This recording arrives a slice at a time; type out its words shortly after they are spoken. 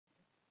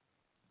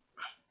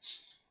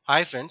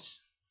Hi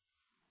friends,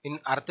 in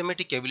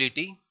arithmetic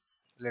ability,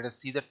 let us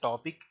see the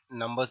topic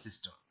number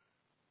system.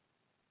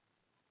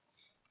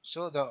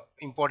 So the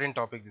important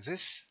topic this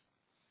is.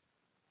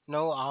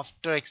 Now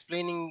after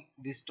explaining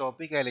this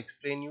topic, I'll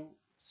explain you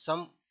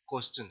some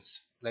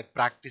questions like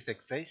practice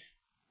exercise.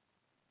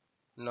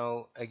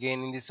 Now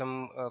again in this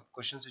some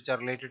questions which are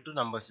related to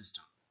number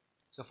system.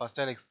 So first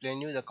I'll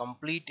explain you the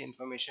complete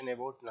information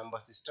about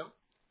number system.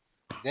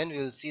 Then we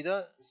will see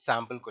the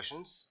sample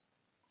questions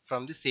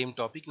from the same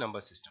topic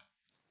number system.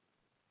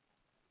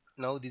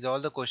 Now these are all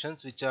the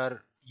questions which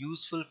are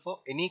useful for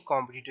any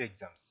competitive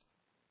exams.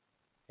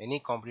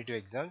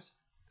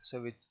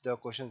 So with the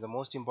questions, the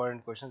most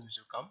important questions which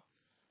will come,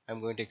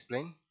 I'm going to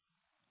explain.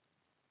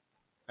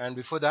 And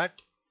before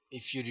that,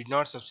 if you did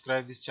not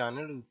subscribe this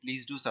channel,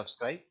 please do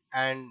subscribe.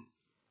 And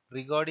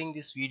regarding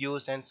these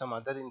videos and some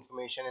other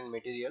information and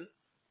material,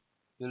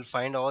 you will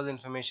find all the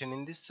information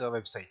in this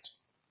website.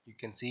 You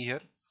can see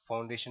here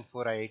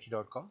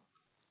foundation4iit.com.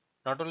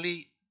 Not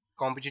only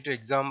competitive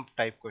exam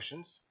type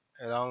questions,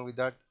 along with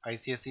that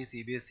ICSE,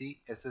 CBSE,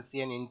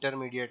 SSC and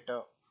intermediate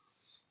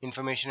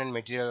information and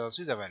material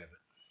also is available.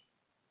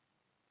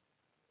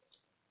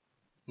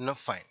 Now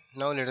fine.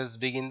 Now let us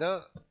begin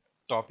the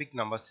topic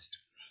number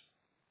system.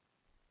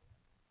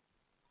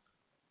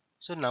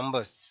 So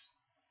numbers.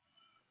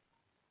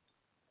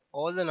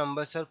 All the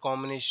numbers are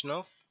combination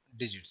of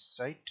digits,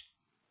 right?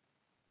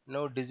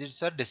 Now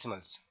digits are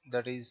decimals.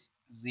 That is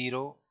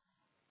 0,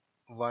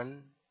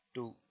 1,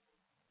 2,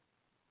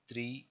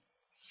 3,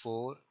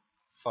 4,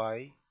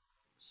 5,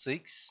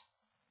 6,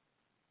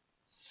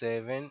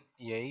 7,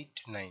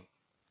 8, 9.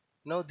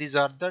 Now these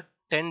are the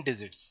 10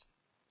 digits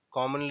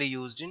commonly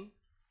used in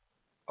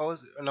our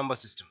number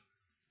system.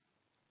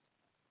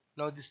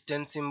 Now these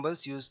 10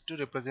 symbols used to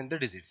represent the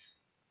digits.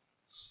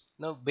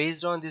 Now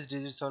based on these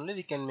digits only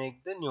we can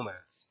make the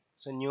numerals.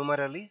 So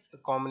numeral is a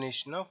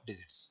combination of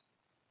digits.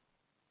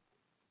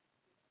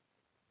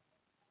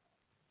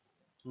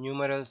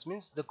 Numerals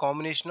means the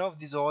combination of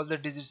these all the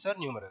digits are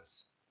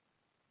numerals.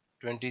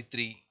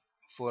 23,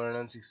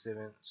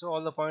 467. So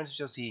all the points which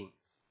are seeing,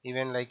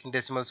 even like in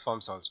decimals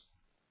forms also.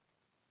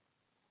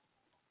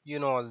 You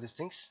know all these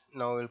things.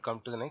 Now we'll come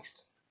to the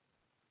next.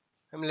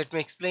 Let me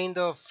explain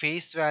the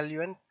face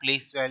value and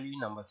place value in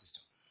number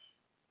system.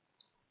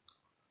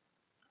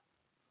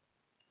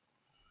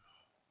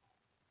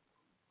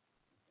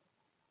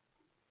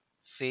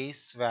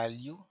 Face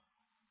value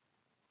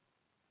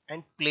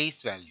and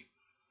place value.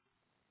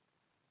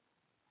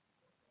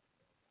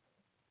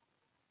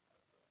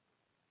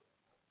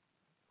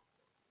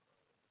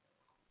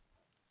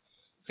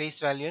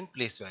 Face value and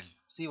place value.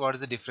 See what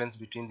is the difference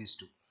between these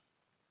two.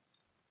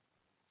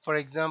 For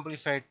example,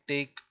 if I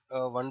take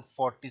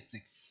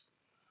 146.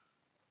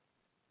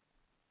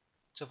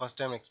 So first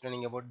I am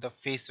explaining about the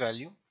face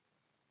value.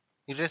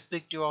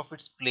 Irrespective of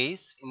its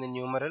place in the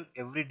numeral,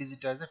 every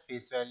digit has a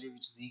face value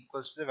which is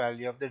equal to the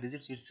value of the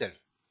digits itself.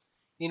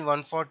 In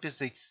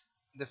 146,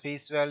 the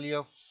face value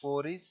of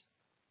 4 is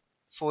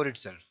 4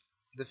 itself.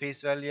 The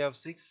face value of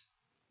 6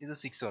 is a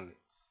 6 only.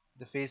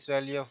 The face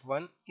value of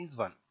 1 is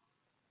 1.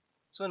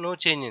 So no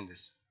change in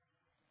this.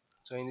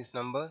 So in this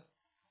number,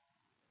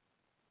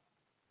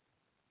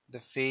 the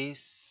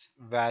face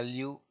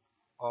value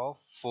of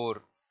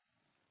 4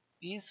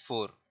 is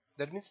 4.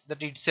 That means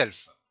that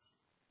itself.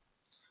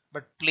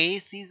 But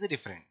place is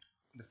different.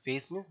 The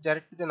face means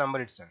directly the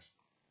number itself.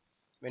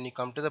 When you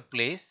come to the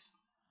place,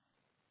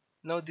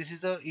 now this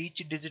is a each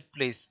digit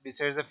place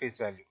besides the face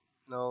value.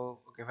 Now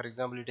okay, for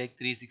example you take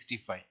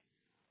 365.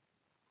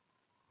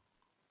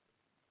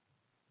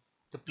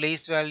 The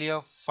place value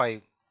of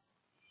 5.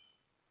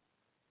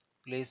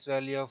 Place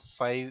value of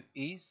 5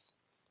 is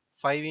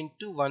 5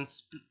 into 1,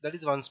 that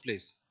is 1's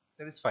place,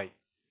 that is 5.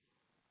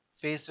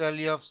 Face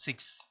value of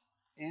 6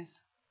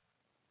 is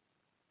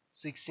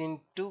 6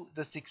 into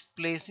the 6th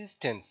place is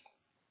 10's.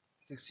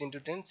 6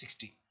 into 10,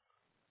 60.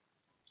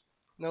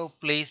 Now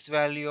place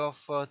value of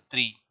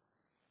 3,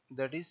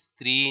 that is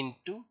 3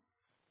 into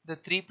the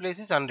 3 place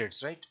is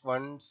hundreds, right?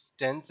 Ones,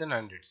 tens and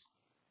hundreds,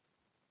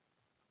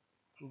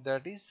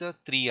 that is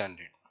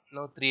 300.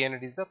 Now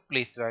 300 is the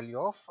place value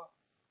of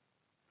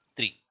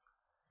 3.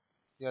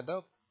 They are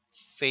the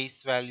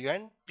face value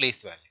and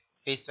place value.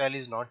 Face value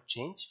is not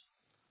changed,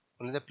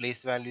 only the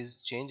place value is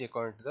changed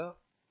according to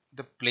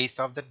the place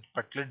of that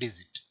particular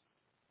digit.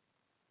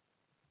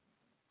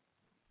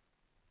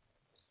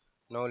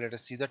 Now let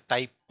us see the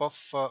type of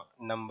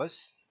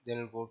numbers, then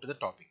we'll go to the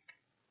topic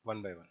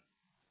one by one.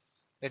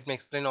 Let me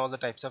explain all the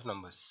types of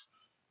numbers.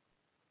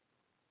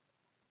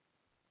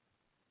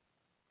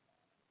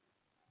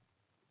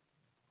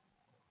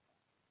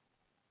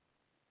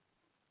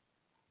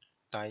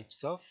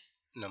 Types of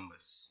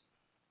numbers.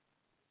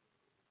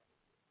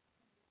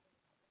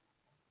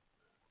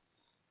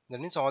 That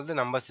means all the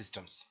number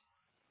systems.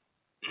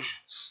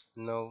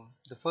 Now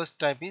the first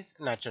type is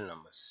natural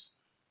numbers.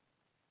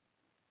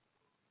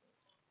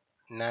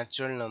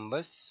 Natural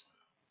numbers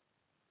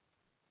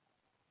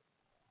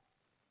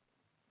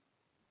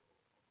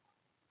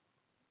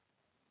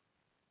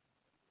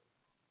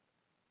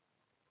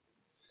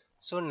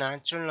So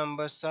natural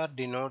numbers are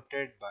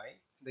denoted by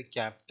the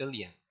capital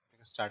N,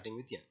 starting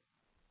with N.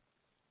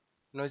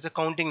 Now it's the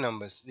counting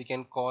numbers. We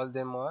can call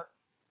them or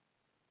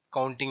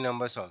counting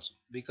numbers also,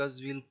 because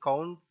we'll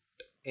count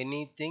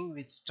anything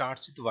which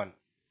starts with 1.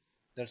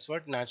 That's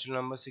what natural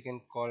numbers you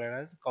can call it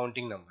as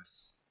counting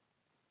numbers.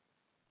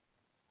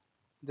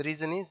 The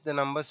reason is the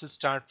numbers will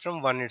start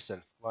from 1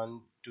 itself.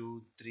 1,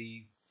 2,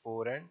 3,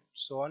 4 and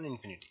so on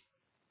infinity.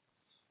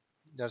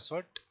 That's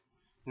what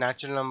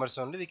natural numbers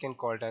only we can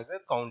call it as a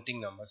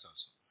counting numbers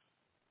also.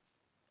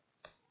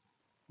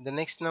 The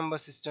next number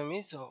system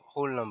is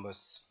whole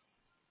numbers.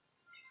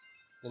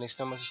 The next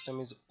number system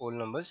is whole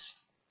numbers.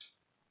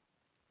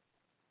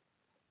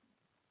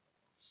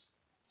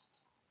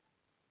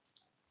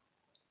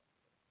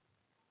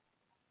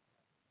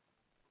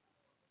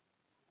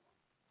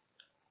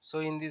 So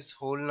in these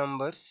whole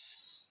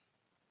numbers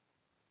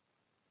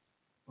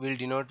we'll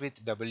denote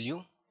with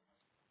W.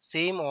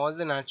 Same all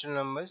the natural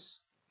numbers,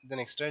 then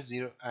extra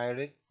 0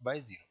 added by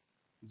 0.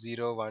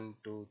 0, 1,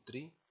 2,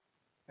 3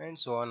 and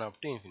so on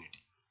up to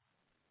infinity.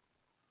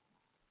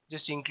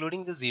 Just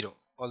including the 0.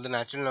 All the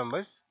natural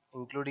numbers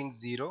including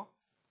 0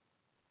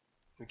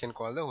 we can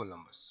call the whole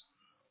numbers.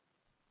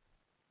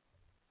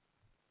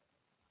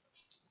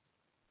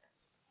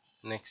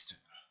 Next.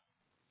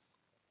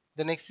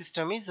 The next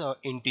system is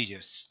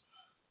integers.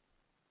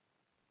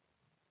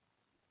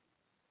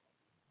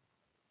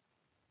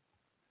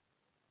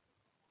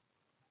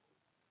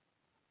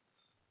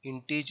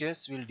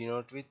 Integers will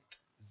denote with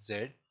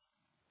Z,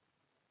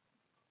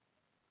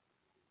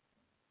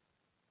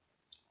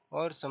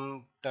 or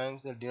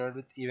sometimes they'll denote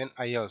with even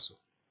I also.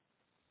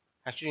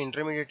 Actually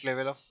intermediate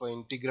level of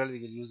integral we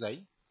will use I.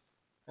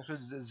 Actually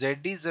Z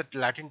is that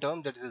Latin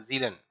term, that is a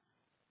zillion.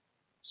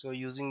 So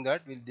using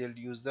that they'll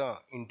use the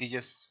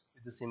integers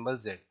with the symbol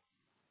Z.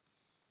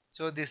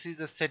 So this is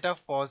a set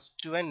of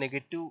positive and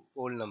negative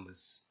whole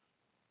numbers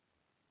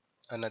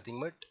are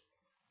nothing but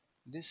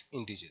these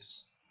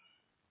integers.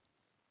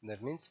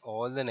 That means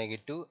all the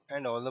negative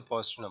and all the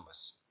positive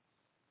numbers.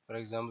 For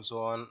example,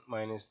 so on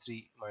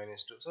 -3,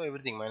 -2, so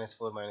everything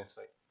 -4,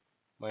 -5,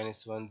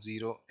 -1,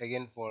 0,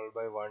 again followed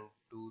by 1,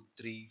 2,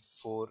 3,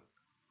 4,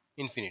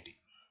 infinity.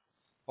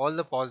 All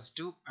the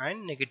positive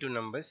and negative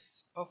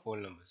numbers of whole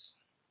numbers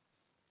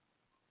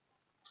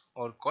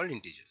are called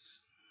integers.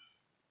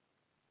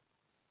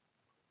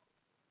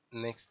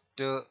 Next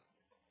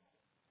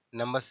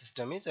number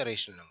system is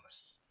rational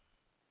numbers.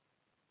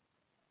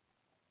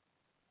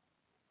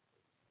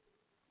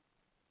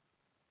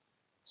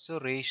 So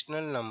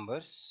rational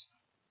numbers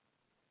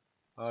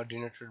are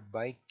denoted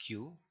by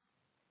Q,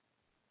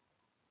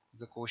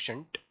 the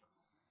quotient.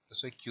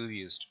 That's why Q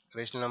used.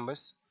 Rational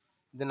numbers,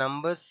 the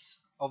numbers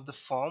of the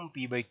form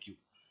P by Q.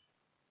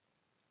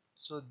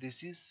 So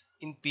this is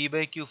in P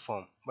by Q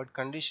form, but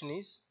condition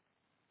is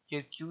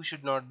here Q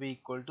should not be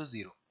equal to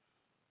 0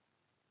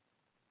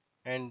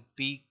 and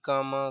P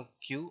comma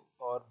Q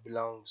or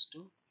belongs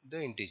to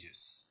the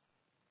integers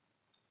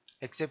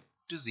except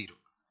to 0.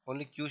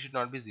 Only Q should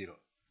not be 0.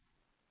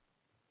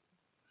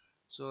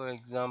 So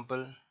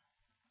example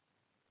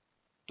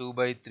 2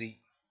 by 3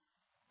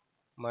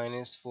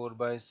 minus 4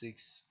 by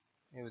 6,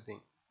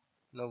 everything.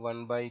 Now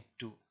 1 by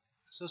 2,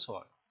 so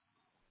on.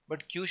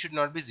 But Q should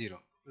not be 0.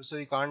 So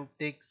you can't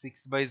take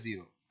 6 by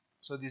 0.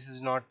 So this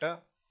is not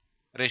a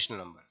rational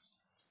number.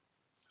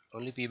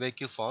 Only P by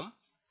Q form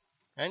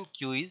and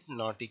Q is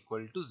not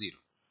equal to 0.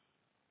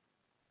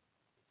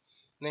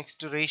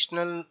 Next,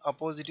 rational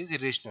opposite is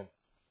irrational.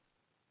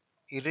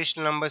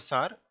 Irrational numbers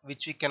are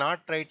which we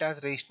cannot write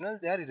as rational,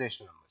 they are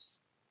irrational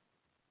numbers.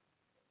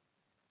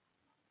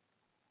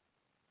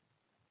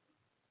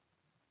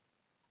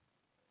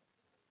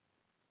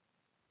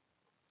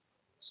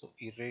 So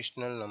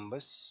irrational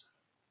numbers,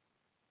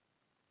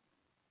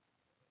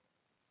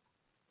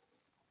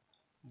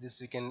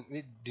 this we can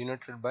be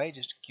denoted by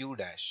just Q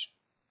dash,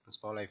 a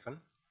small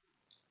hyphen.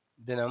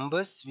 The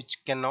numbers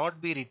which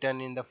cannot be written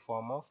in the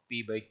form of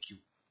P by Q,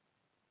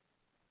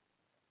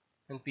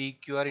 and P,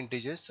 Q are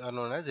integers, are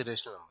known as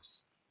irrational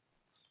numbers.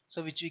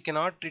 So which we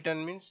cannot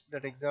return means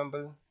that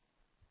example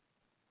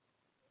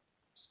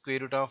square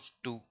root of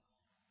 2,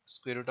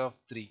 square root of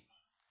 3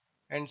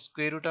 and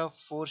square root of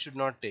 4 should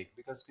not take,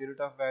 because square root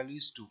of value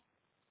is 2.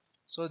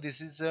 So this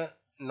is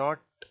not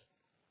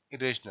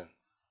irrational.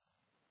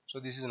 So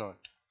this is not.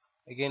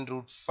 Again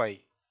root 5,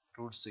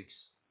 root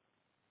 6.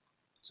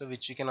 So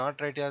which we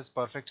cannot write as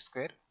perfect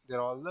square. They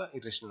are all the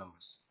irrational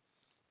numbers.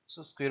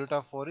 So square root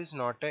of 4 is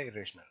not a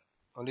irrational.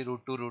 Only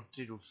root 2, root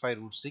 3, root 5,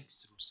 root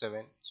 6, root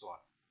 7, so on.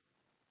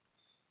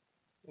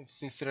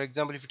 If for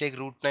example if you take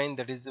root 9,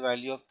 that is the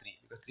value of 3,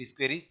 because 3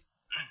 square is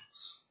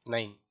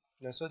 9.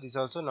 So this is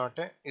also not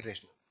a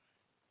irrational.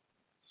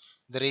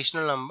 The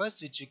rational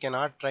numbers which we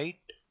cannot write,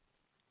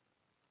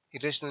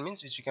 irrational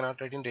means which we cannot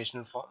write in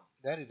rational form,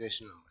 they are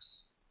irrational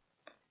numbers.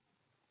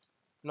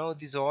 Now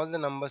these all the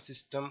number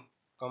system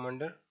come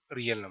under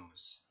real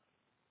numbers.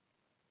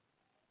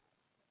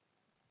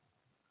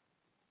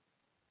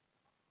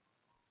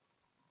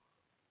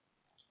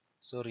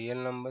 So real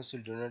numbers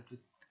will denote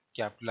with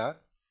capital R.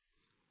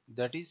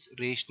 that is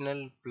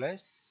rational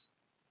plus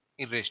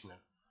irrational,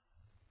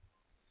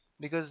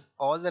 because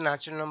all the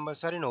natural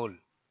numbers are in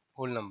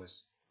whole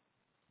numbers.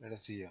 Let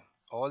us see here.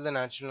 All the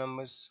natural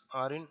numbers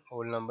are in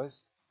whole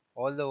numbers.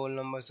 All the whole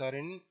numbers are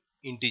in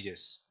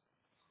integers.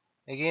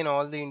 Again,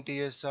 all the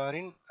integers are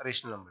in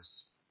rational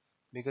numbers.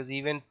 Because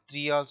even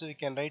 3 also we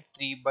can write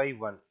 3 by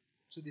 1.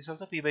 So this is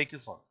also p by q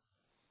form.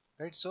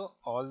 Right? So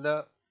all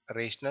the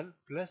rational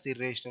plus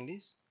irrational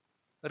is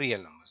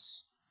real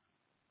numbers.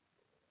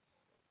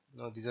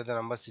 Now these are the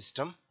number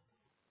system.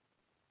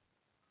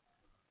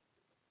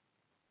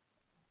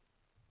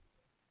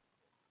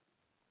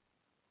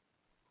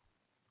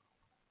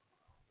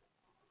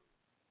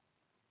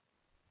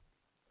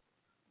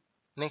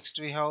 Next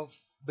we have,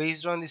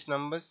 based on these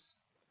numbers,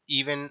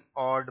 even,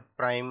 odd,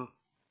 prime.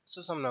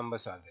 So some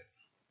numbers are there.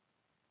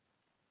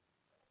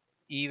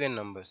 Even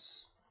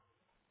numbers.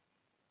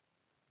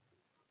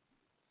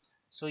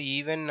 So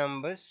even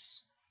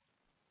numbers,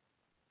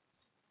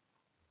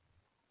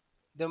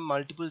 the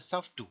multiples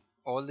of 2.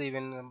 All the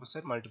even numbers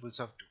are multiples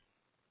of 2.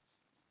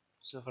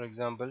 So for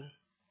example,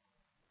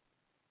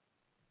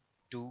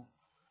 2,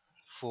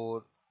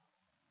 4,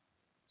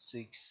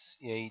 6,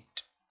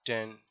 8,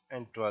 10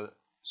 and 12,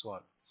 so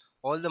on.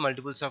 All the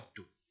multiples of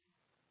 2,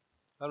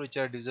 or which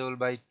are divisible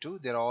by 2,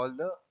 they are all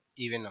the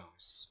even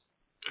numbers.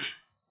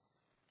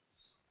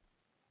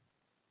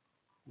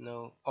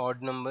 Now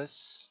odd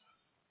numbers.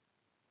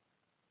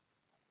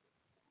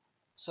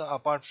 So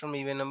apart from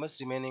even numbers,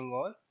 remaining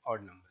all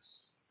odd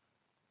numbers.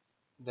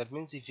 That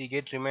means if we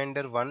get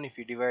remainder 1, if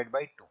we divide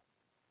by 2,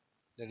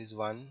 that is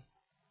 1,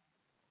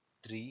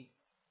 3,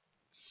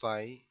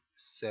 5,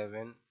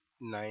 7,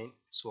 9,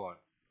 so on.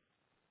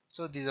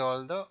 So these are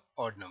all the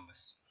odd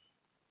numbers.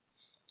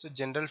 So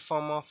general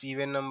form of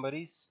even number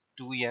is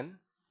 2n,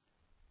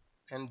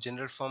 and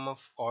general form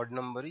of odd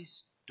number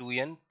is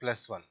 2n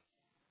plus 1,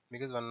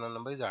 because one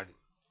number is adding.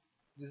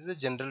 This is the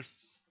general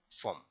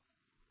form,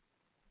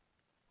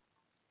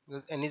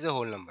 because n is a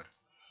whole number.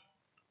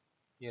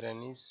 Here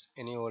n is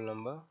any whole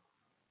number.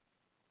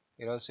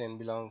 Here also n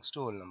belongs to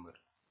whole number.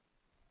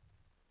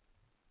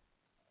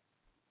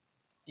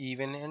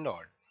 Even and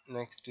odd.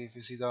 Next, if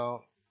you see the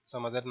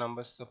some other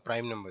numbers, the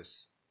prime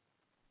numbers.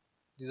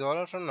 These all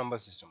are from number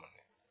system only.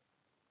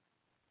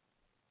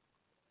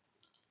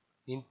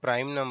 In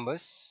prime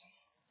numbers,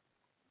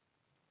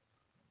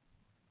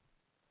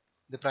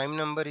 the prime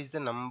number is the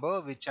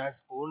number which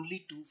has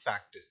only two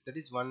factors, that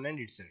is 1 and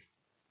itself.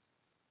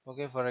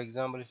 Okay, for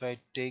example, if I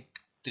take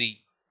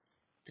 3,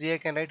 I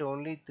can write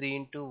only 3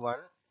 into 1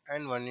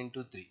 and 1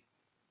 into 3.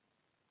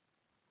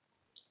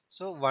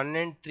 So 1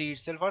 and 3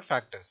 itself are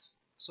factors.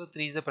 So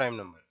 3 is the prime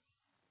number.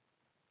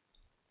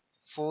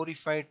 4,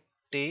 if I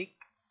take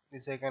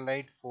this, I can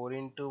write 4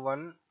 into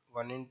 1,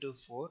 1 into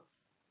 4,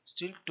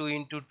 still 2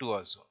 into 2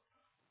 also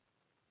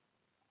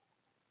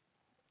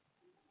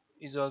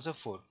is also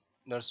 4.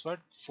 That's what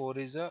 4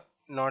 is a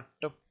not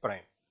a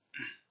prime.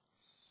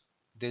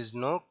 There is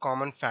no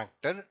common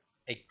factor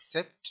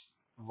except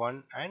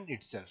 1 and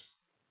itself.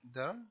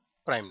 They are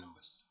prime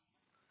numbers.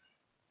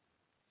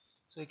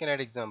 So you can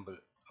add example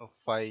of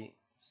 5,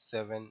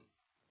 7,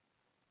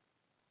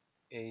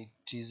 8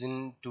 is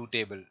in 2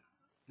 table,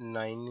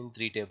 9 in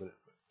 3 table,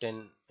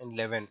 10 and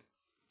 11.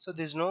 So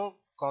there is no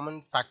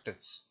common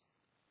factors.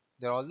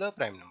 They are all the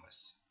prime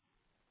numbers.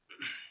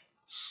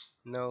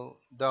 Now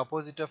the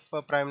opposite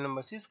of prime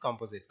numbers is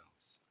composite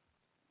numbers.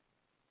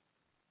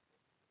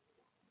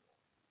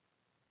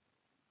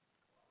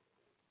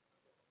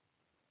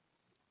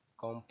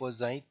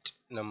 Composite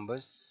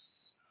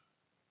numbers.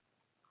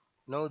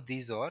 Now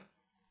these are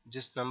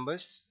just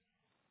numbers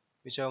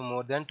which have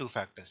more than two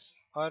factors,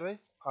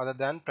 otherwise other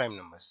than prime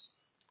numbers.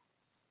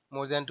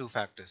 More than two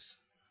factors.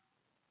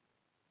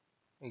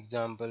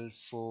 Example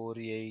 4,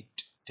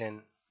 8,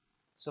 10.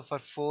 So for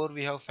 4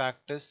 we have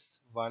factors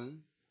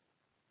 1,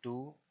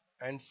 2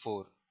 and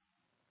 4.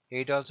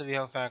 8 also we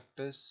have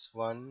factors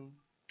 1,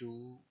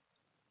 2,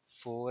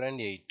 4 and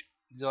 8.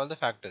 These are all the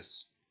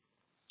factors.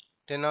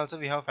 10 also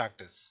we have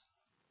factors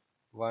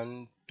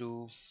 1,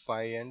 2,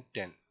 5 and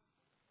 10.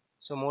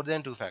 So more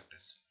than two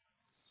factors.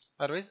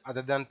 Otherwise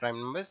other than prime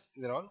numbers,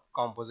 they are all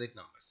composite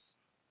numbers.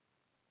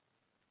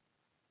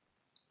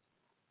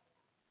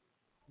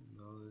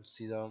 Now we'll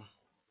see the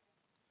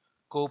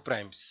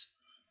co-primes.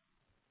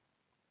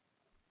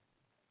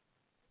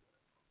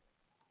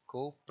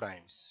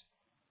 Co-primes.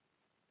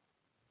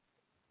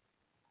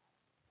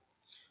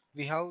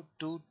 We have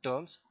two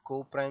terms,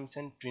 co-primes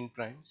and twin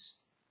primes.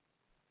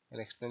 I'll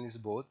explain this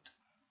both.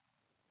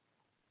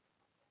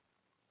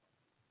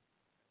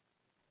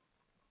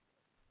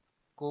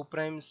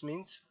 Co-primes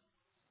means,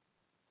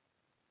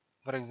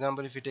 for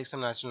example, if you take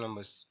some natural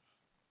numbers.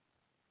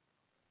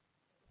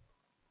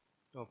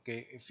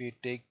 Okay, if we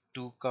take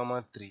 2,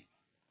 3.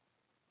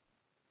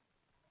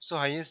 So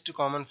highest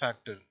common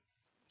factor.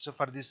 So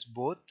for this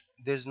both,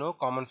 there is no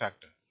common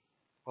factor,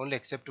 only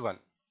except 1.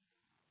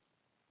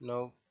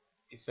 Now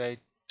if I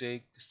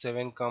take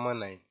 7,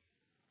 9.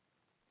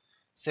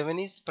 7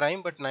 is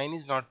prime but 9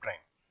 is not prime.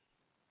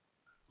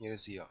 Here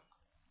is here.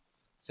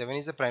 7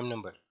 is a prime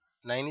number.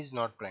 9 is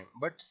not prime,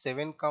 but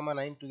 7 comma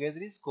 9 together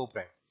is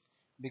co-prime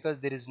because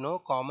there is no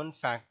common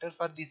factor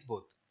for these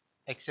both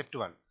except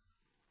 1.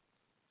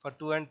 For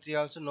 2 and 3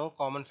 also no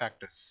common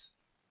factors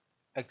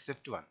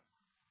except 1.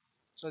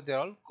 So they are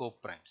all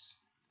co-primes.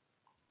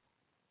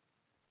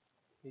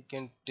 We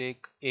can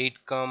take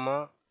 8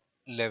 comma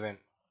 11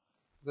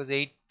 because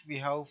 8 we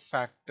have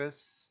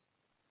factors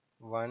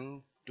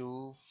 1,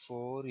 2,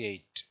 4,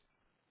 8.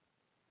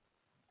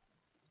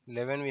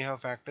 11 we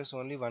have factors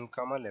only 1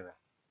 comma 11.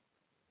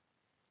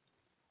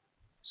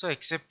 So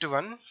except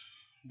 1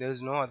 there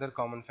is no other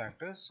common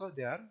factor, so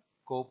they are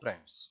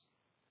co-primes.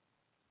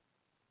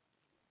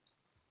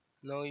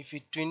 Now if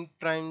we twin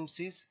primes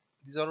is,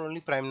 these are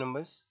only prime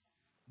numbers,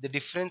 the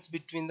difference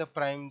between the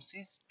primes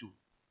is 2.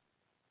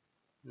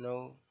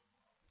 Now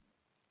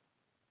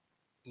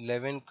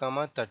 11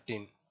 comma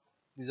 13,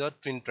 these are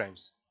twin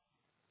primes,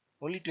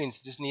 only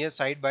twins, just near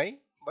side by,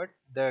 but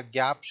the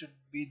gap should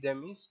be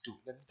them is 2,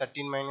 that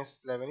 13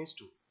 minus 11 is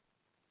 2.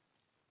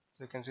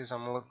 So you can say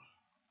some more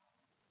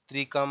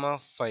 3 comma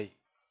 5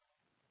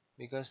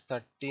 because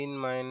 13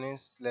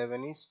 minus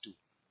 11 is 2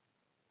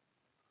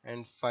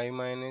 and 5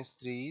 minus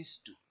 3 is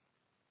 2.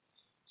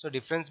 So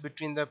difference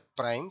between the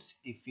primes,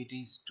 if it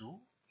is 2,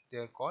 they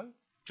are called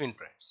twin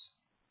primes,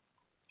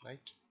 right?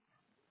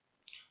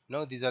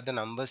 Now these are the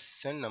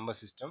numbers and number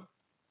system.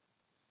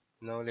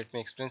 Now let me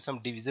explain some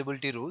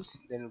divisibility rules,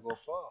 then we'll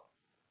go for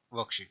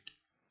worksheet,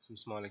 some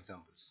small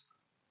examples.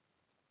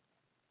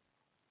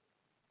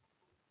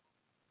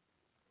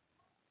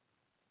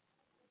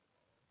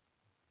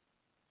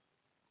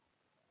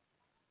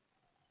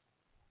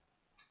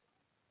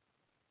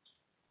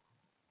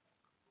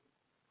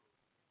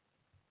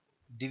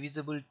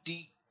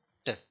 Divisibility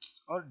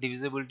tests or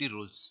divisibility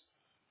rules.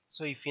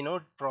 So if you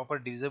know proper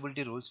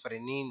divisibility rules for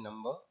any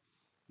number,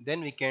 then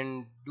we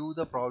can do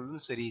the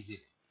problems very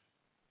easily.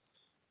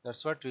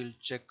 That's what we'll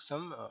check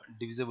some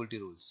divisibility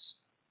rules.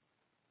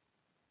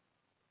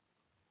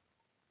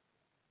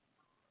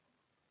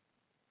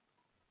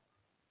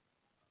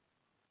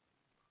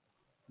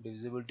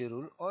 Divisibility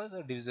rule or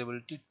the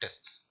divisibility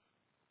tests.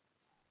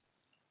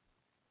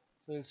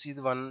 So we'll see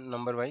the one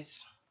number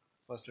wise.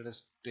 First let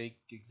us take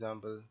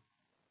example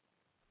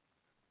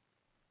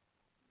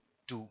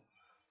 2.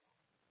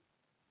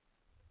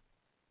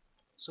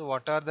 So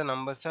what are the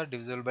numbers are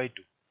divisible by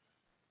 2?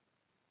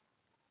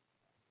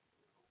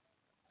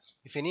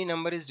 If any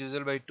number is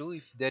divisible by 2,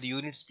 if their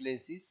units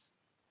place is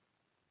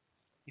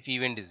if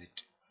even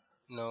digit.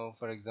 Now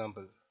for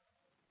example,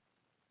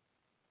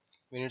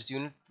 when its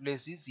unit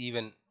place is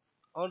even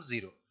or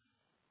 0,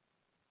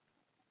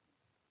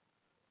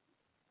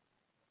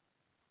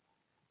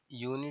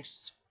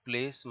 units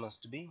place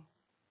must be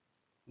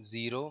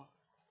 0,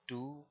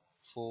 2,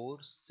 4,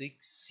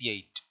 6,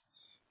 8.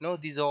 Now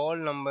these all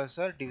numbers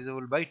are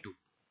divisible by 2.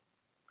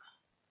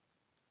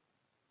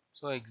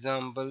 So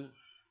example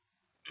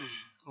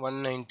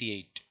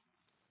 198.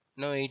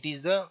 Now 8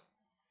 is the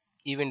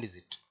even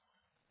digit.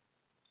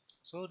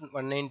 So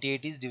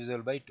 198 is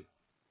divisible by 2.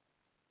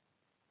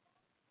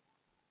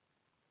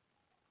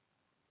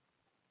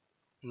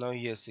 Now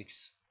here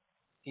 6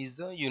 is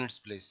the units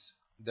place.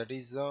 That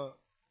is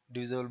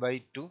divisible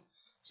by 2.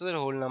 So the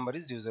whole number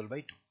is divisible by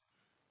 2.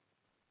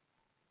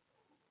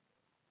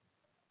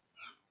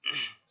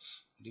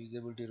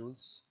 Divisibility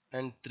rules.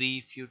 And 3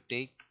 if you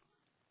take,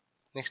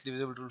 next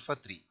divisibility rule for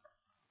 3.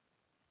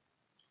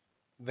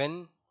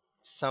 When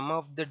sum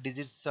of the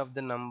digits of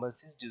the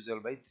numbers is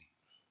divisible by 3.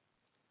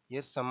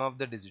 Here sum of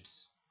the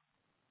digits.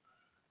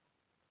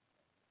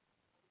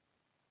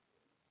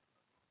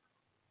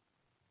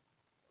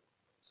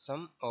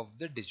 Sum of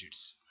the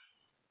digits.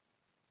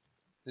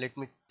 Let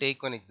me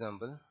take one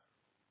example.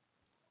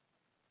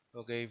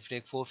 Okay, if you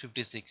take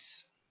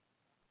 456.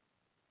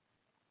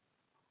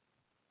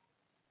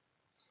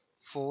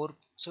 4,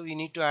 so we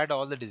need to add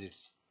all the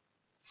digits.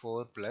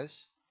 4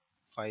 plus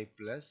 5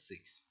 plus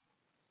 6.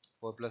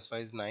 4 plus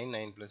 5 is 9,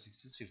 9 plus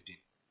 6 is 15.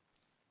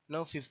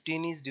 Now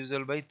 15 is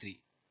divisible by 3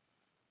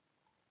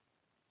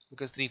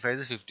 because 3 5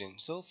 is 15.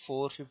 So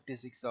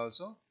 456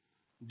 also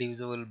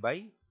divisible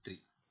by 3.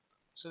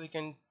 So we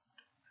can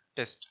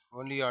test,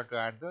 only you have to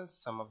add the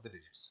sum of the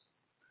digits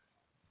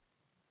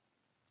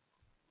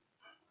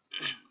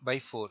by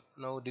 4.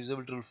 Now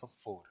divisibility rule for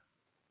 4.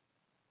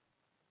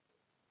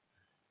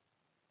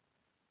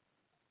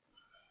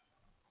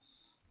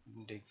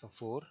 Take for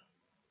 4.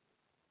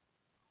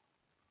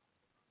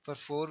 For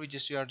 4 we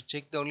just have to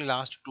check the only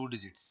last two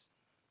digits.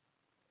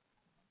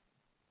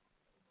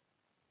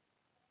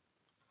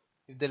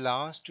 If the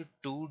last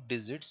two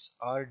digits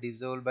are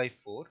divisible by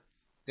 4,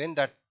 then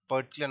that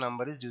particular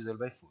number is divisible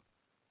by 4.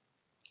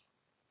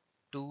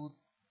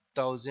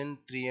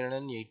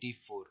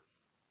 2384.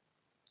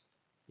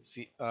 If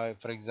we,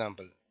 for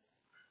example,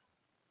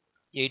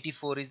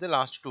 84 is the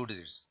last two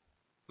digits,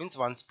 means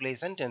ones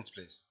place and tens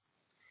place.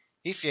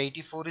 If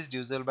 84 is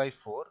divisible by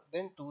 4,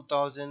 then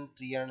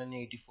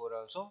 2384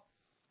 also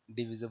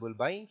divisible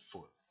by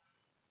 4.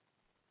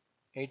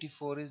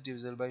 84 is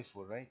divisible by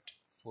 4, right?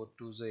 4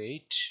 2 is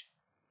 8,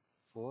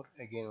 4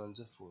 again 1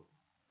 is 4.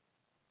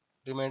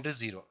 remainder is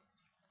 0.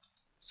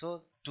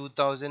 So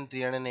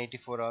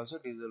 2384 also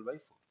divisible by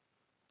 4.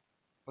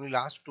 Only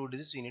last two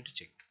digits we need to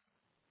check.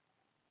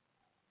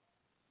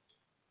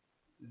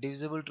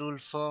 Divisible rule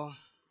for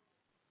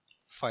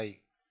 5.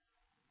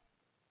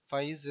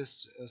 5 is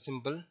just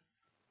simple.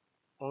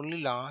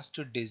 Only last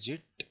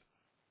digit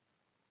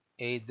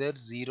either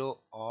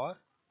 0 or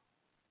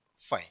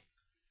 5.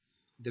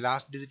 The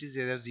last digit is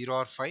either 0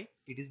 or 5.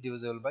 It is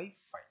divisible by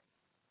 5.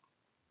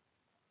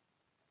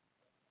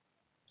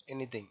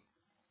 Anything.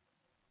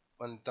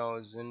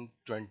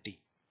 1020.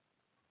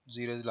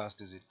 0 is last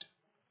digit.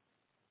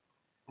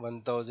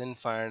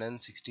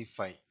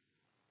 1565.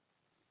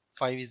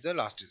 5 is the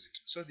last digit.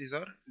 So these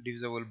are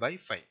divisible by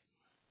 5.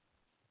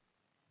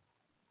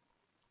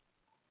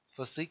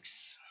 For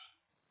 6,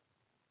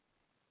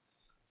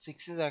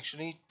 6 is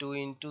actually 2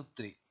 into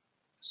 3.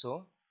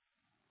 So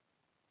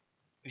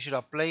we should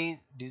apply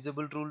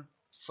divisible rule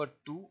for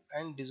 2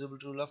 and divisible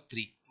rule of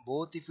 3.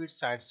 Both if it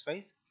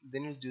satisfies,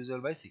 then it is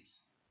divisible by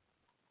 6.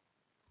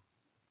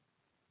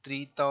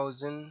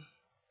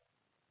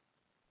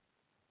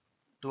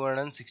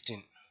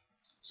 3216.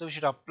 So we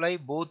should apply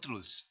both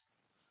rules.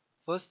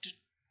 First,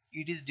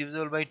 it is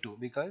divisible by 2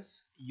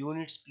 because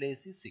units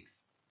place is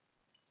 6.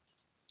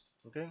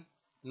 Okay.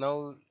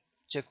 Now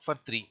check for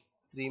 3.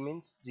 3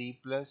 means 3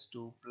 plus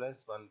 2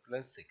 plus 1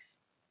 plus 6.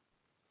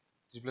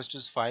 3 plus 2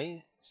 is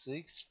 5,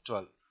 6,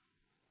 12.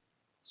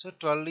 So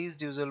 12 is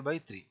divisible by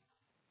 3.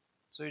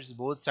 So it's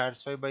both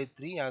satisfied by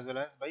 3 as well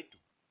as by 2.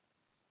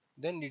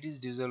 Then it is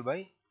divisible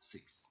by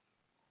 6.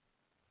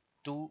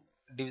 2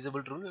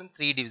 divisible rule and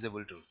 3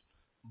 divisible rule.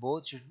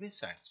 Both should be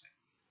satisfied.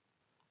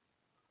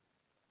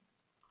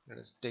 Let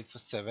us take for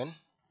 7.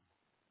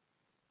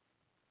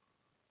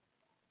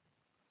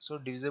 So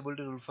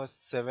divisibility rule for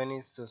 7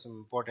 is some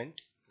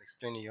important. I'll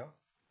explain here.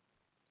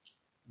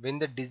 When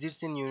the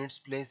digits in units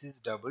place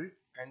is doubled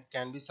and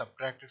can be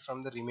subtracted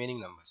from the remaining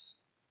numbers.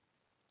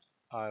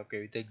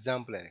 Okay, with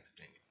example I'll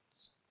explain it.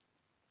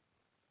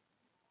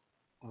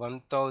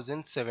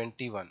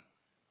 1071.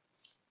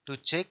 To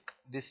check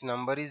this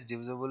number is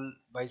divisible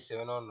by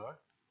 7 or not,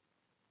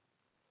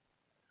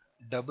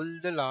 double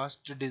the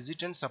last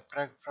digit and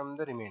subtract from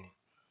the remaining.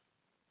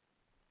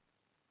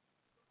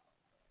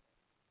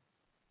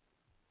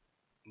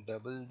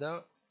 Double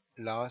the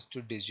last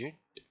digit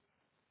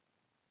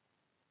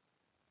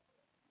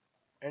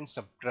and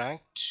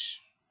subtract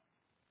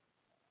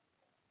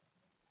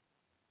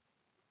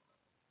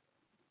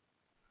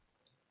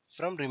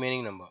from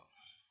remaining number.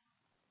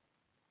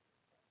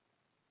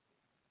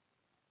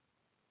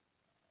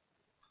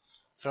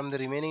 From the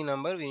remaining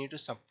number we need to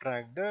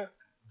subtract the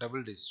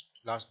double digit,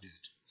 last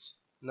digit.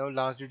 Now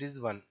last digit is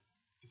 1.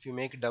 If you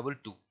make double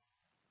 2,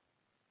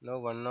 now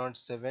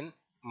 107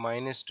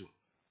 minus 2.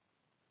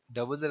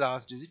 Double the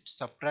last digit,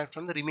 subtract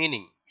from the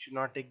remaining. You should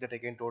not take that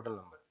again total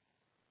number.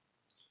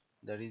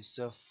 That is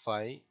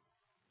 5.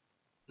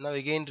 Now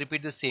again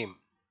repeat the same.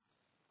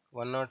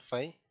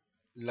 105.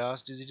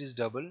 Last digit is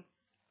double.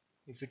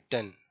 If it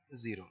 10,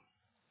 0.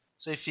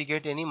 So if you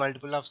get any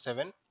multiple of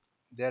 7,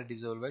 they are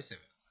divisible by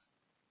 7.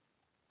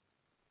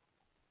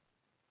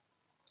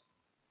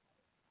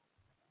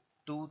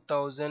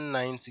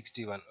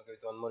 2961. Okay,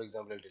 with one more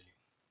example I'll tell you.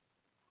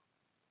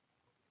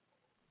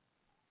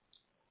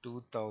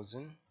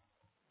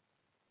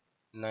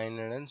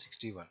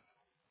 2961.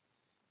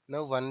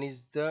 Now 1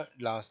 is the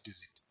last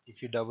digit.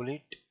 If you double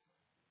it,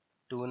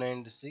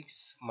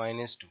 296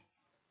 minus 2.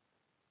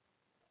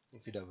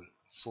 If you double,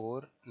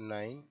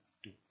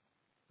 492.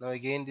 Now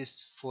again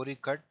this 4 you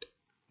cut,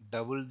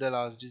 double the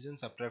last digit and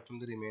subtract from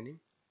the remaining,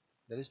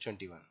 that is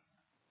 21.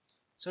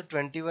 So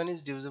 21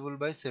 is divisible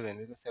by 7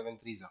 because 7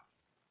 threes are.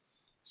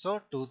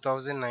 So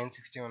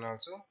 2961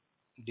 also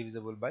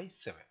divisible by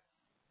 7.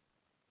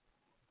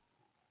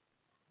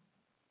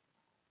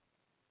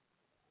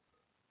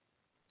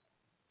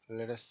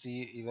 Let us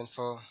see even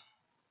for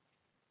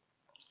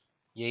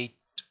 8,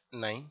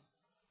 9,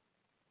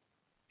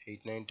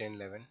 8, 9, 10,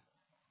 11.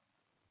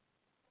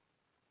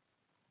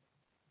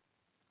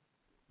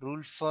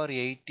 Rule for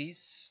 8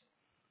 is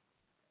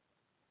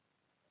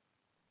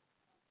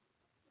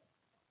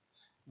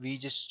we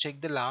just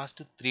check the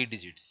last 3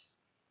 digits.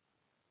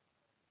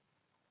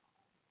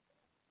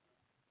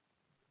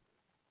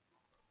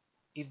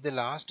 If the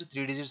last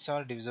 3 digits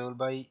are divisible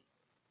by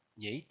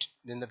 8,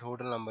 then the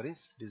total number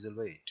is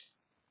divisible by 8.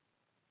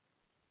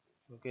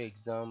 Okay,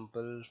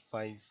 example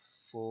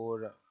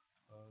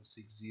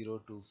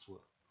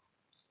 546024.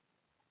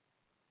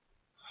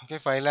 Okay,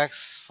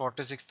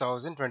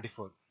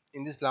 5,46,024.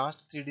 In this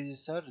last 3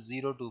 digits are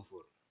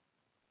 024.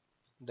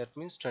 That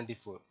means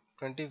 24.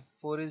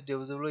 24 is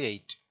divisible by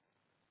 8.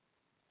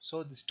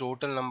 So this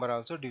total number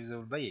also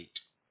divisible by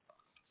 8.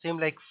 Same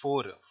like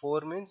 4.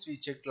 4 means we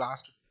check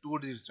last 2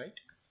 digits, right?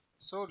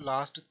 So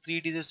last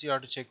 3 digits you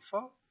have to check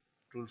for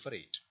rule for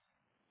 8.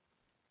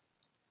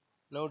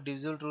 Now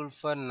divisible rule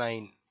for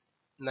 9.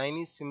 9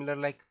 is similar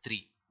like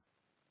 3.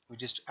 We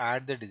just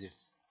add the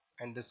digits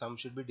and the sum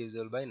should be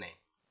divisible by 9.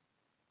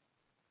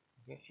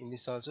 Okay, in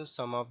this also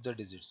sum of the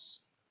digits.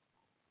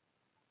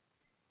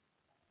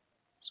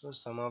 So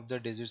sum of the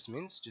digits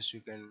means just you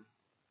can,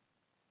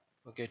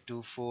 okay,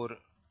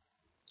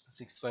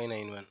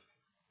 246591.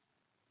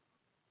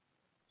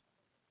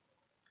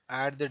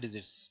 Add the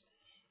digits.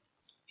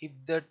 If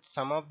the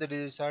sum of the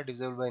digits are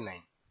divisible by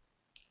 9,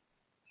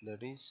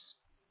 that is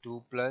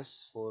 2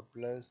 plus 4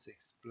 plus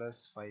 6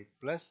 plus 5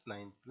 plus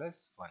 9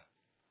 plus 1.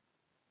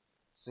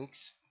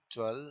 6,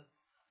 12,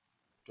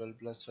 12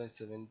 plus 5,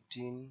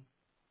 17,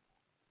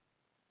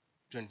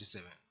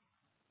 27.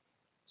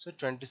 So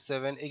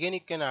 27, again you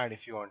can add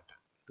if you want.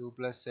 2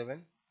 plus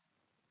 7,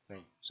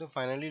 9. So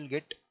finally you'll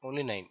get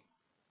only 9.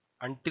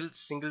 Until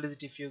single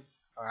digit if you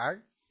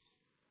add,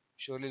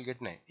 surely you'll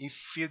get 9.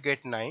 If you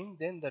get 9,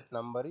 then that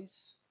number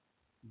is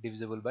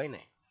divisible by 9.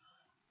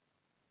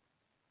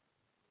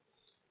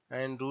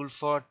 And rule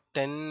for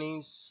 10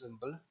 is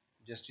simple.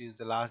 Just use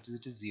the last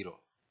digit is 0.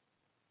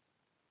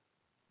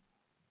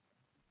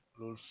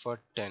 Rule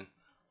for 10.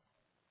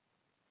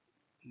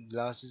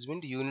 Last is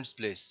meant units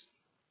place.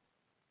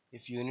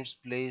 If units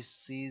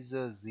place is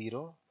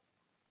 0,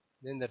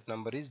 then that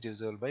number is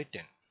divisible by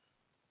 10.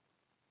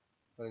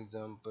 For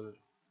example,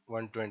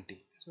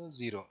 120. So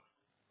 0.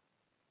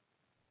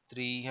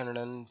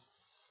 300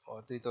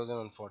 or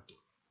 3040.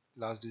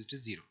 Last digit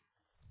is 0.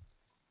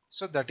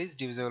 So that is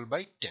divisible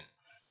by 10.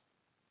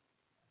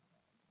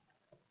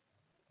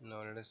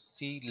 Now let us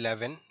see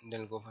 11. Then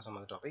we'll go for some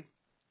other topic.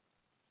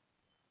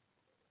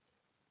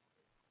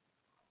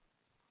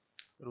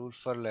 Rule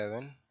for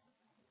 11.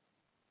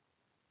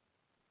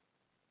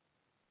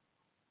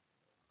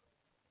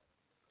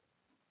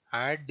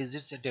 Add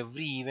digits at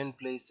every even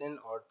place and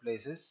odd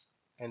places,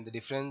 and the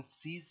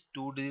difference is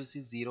 2 digits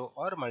is 0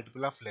 or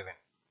multiple of 11.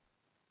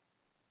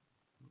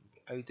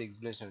 With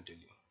explanation I'll tell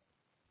you.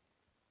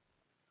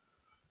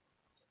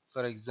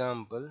 For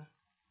example,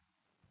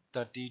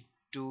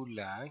 32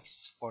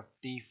 lakhs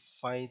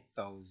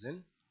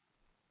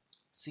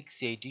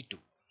 45,682.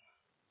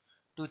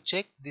 To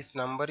check this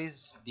number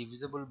is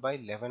divisible by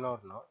 11 or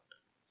not,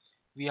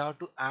 we have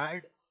to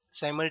add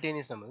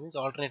simultaneous numbers, means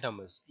alternate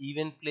numbers,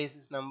 even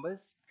places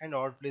numbers and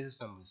odd places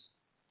numbers.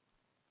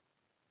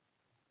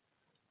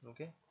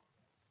 Okay,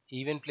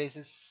 even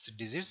places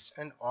digits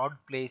and odd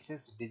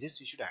places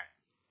digits we should add.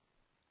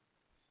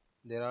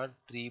 There are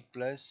 3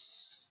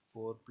 plus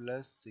 4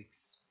 plus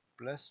 6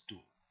 plus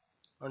 2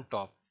 on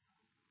top,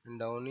 and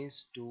down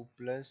is 2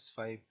 plus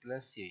 5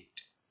 plus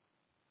 8.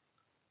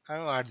 I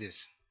will add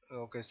this.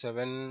 Okay,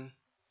 7,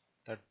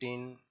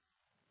 13,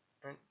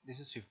 and this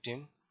is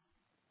 15.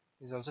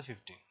 This is also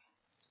 15.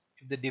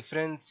 If the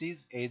difference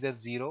is either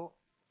 0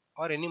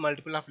 or any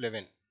multiple of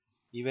 11,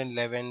 even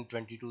 11,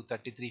 22,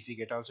 33, if we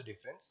get also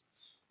difference,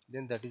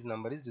 then that is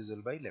number is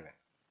divisible by 11.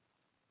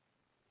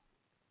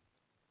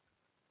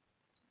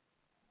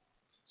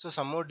 So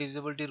some more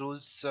divisibility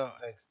rules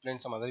I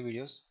explained some other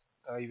videos,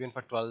 even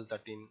for 12,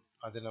 13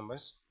 other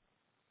numbers.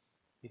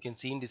 You can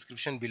see in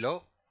description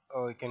below.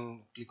 You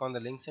can click on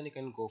the links and you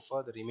can go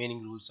for the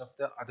remaining rules of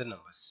the other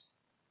numbers.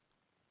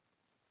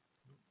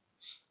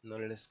 Now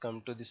let us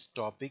come to this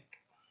topic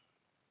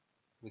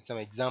with some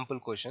example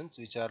questions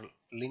which are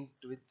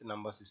linked with the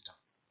number system.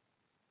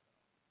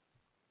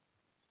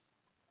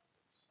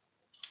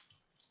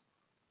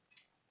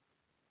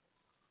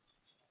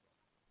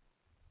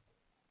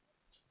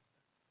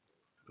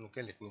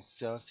 Okay, let me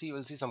see.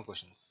 We'll see some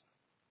questions.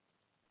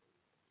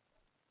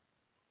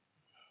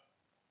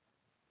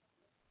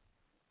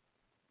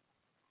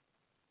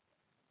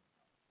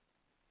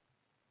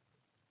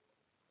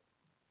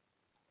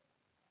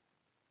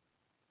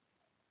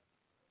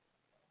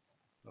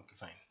 Okay,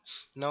 fine.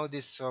 Now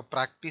this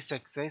practice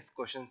exercise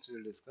questions we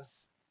will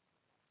discuss.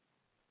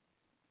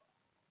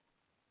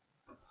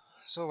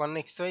 So one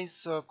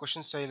exercise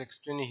questions I will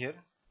explain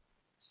here.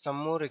 Some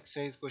more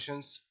exercise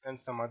questions and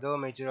some other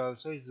material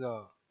also is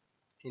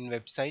in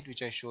website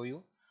which I show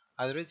you.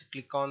 Otherwise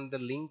click on the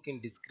link in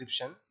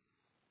description,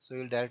 so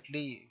you'll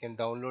directly can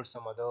download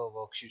some other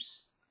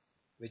worksheets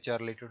which are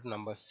related to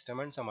number system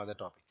and some other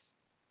topics.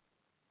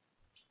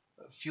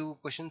 A few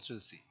questions we'll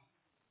see.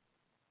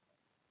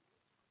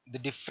 The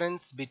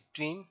difference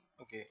between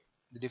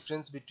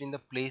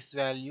the place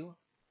value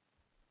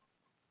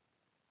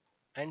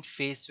and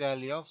face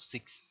value of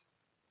 6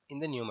 in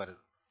the numeral.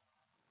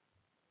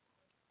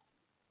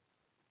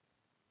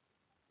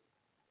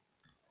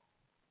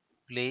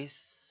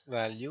 Place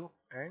value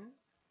and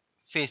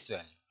face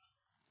value.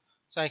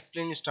 So I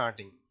explain you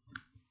starting.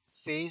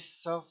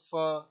 Face of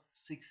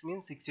 6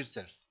 means 6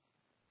 itself,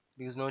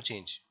 because no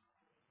change,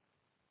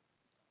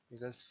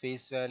 because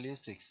face value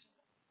is 6.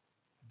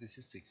 This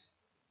is 6.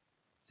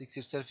 6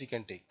 itself we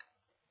can take.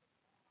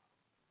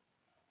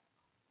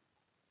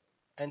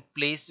 And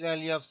place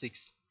value of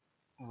 6,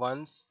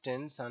 ones,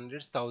 tens,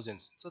 hundreds,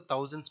 thousands. So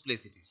thousands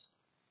place it is.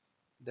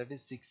 That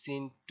is 6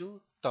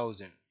 into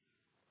 1000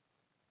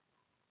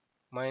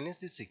 minus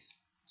the 6.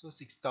 So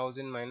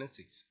 6000 minus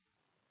 6.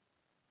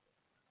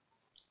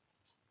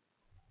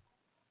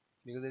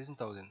 Because there is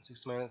 1000.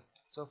 6 minus,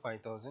 so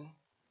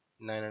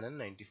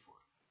 5994.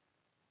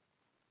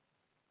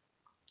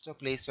 So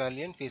place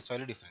value and face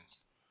value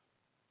difference.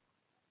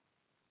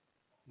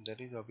 That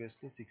is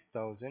obviously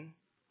 6000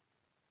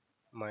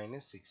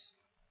 minus 6.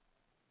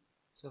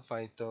 So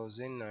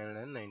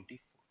 5994.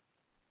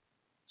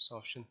 So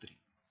option 3.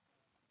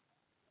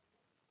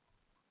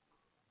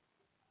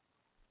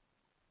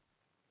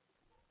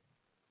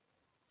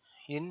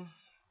 In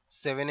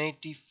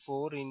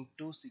 784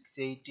 into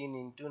 618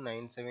 into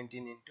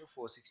 917 into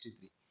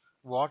 463,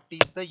 what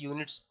is the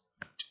units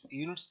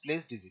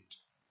place digit?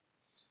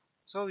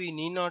 So we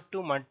need not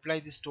to multiply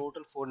this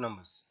total 4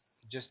 numbers,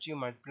 just you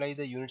multiply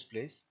the units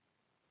place.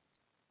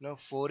 Now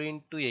 4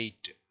 into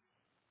 8,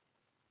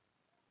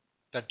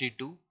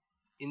 32.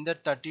 In the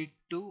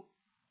 32,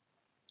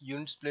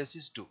 units place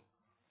is 2.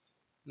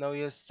 Now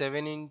here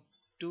 7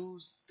 into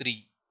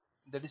 3,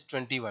 that is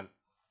 21.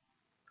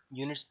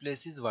 Units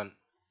place is 1.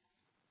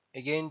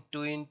 Again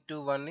 2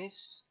 into 1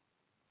 is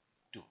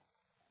 2.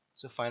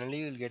 So finally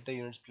you will get the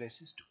units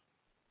place is 2.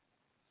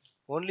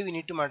 Only we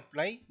need to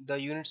multiply the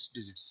units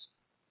digits.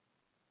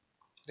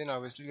 Then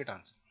obviously get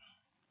answer.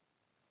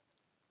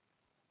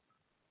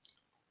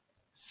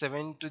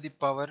 7 to the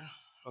power,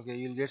 okay,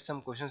 you'll get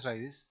some questions like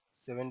this.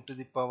 7 to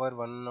the power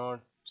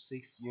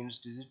 106 units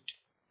digit,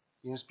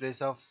 units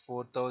place of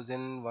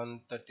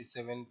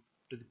 4137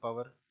 to the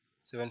power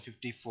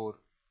 754.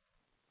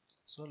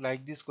 So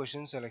like these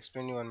questions, I'll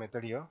explain you one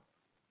method here.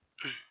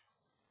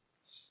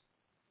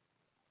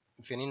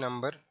 If any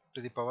number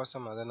to the power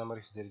some other number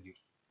if they'll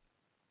give.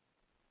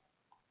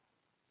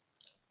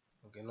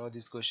 Okay, now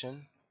this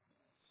question,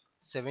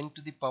 7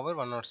 to the power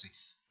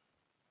 106.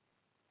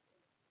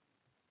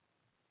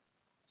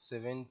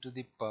 7 to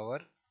the power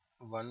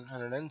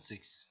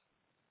 106.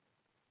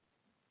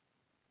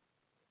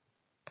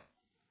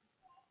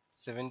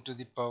 7 to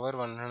the power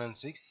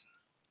 106.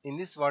 In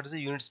this, what is the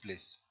units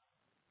place?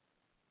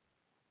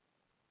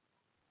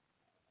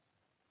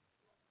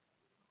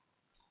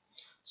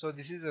 So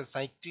this is a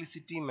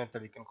cyclicity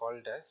method, you can call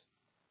it as.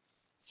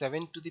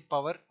 7 to the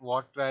power,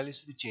 what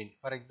values will be changed?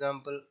 For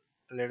example,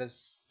 let us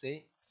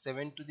say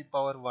 7 to the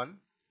power 1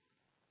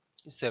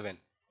 is 7.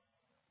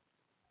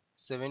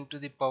 7 to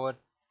the power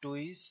 2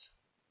 is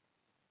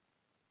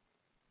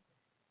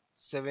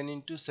 7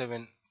 into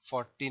 7,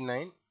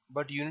 49.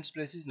 But units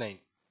place is 9.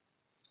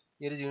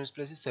 Here is units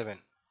place is 7.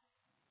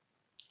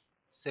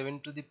 7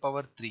 to the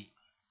power 3.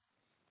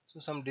 So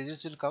some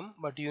digits will come,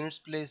 but units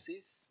place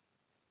is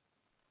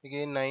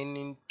again 9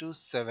 into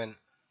 7.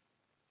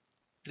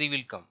 3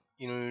 will come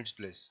in units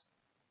place.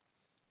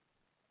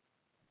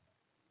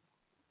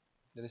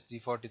 That is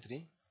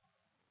 343.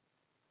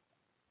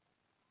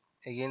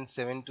 Again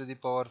 7 to the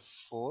power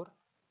 4.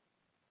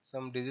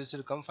 Some digits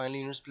will come, finally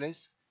units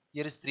place.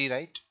 Here is 3,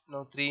 right?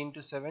 Now 3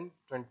 into 7,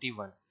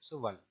 21. So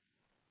 1.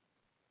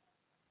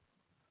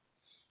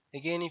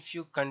 Again if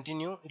you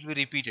continue, it will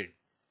be repeated.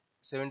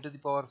 7 to the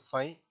power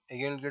 5. Again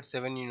you will get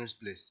 7 units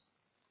place.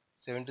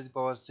 7 to the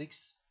power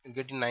 6. You will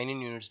get 9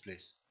 in units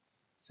place.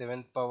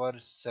 7 power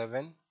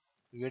 7.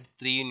 You get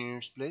 3 in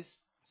units place.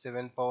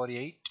 7 power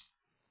 8.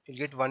 You will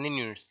get 1 in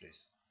units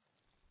place.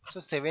 So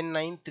 7,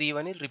 9, 3,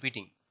 1 is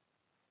repeating.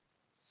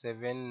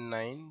 7,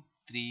 9,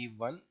 3,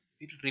 1.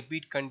 It will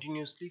repeat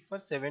continuously for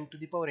 7 to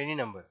the power any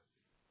number.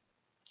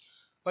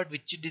 But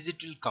which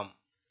digit will come?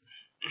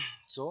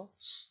 So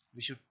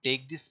we should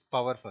take this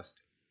power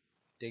first.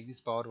 Take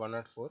this power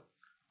 104.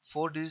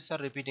 4 digits are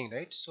repeating,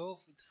 right? So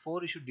with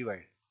 4 you should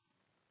divide.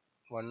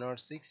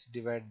 106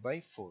 divided by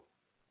 4.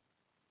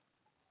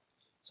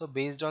 So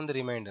based on the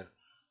remainder.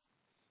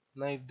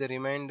 Now if the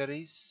remainder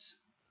is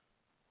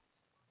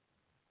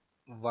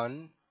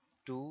 1,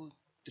 2,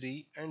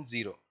 3 and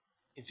 0.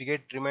 If you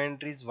get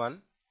remainder is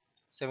 1,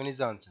 7 is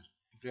the answer.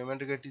 If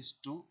remainder get is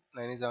 2,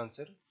 9 is the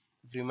answer.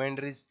 If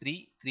remainder is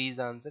 3, 3 is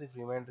the answer. If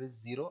remainder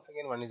is 0,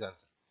 again 1 is the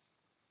answer.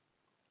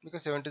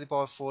 Because 7 to the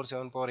power 4,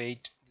 7 power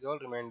 8, these all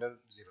remainder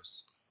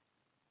zeros.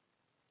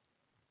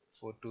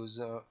 4 2 is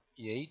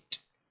 8,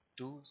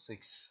 2,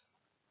 6.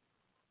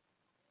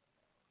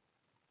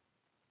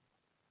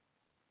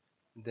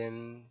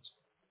 Then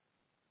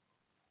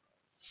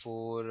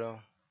 4,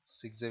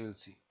 6 I will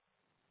see.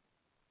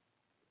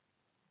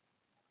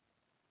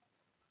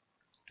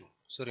 2.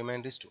 So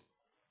remainder is 2.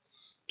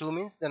 2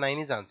 means the 9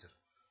 is answer.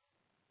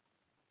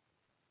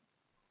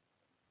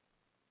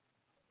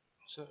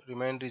 So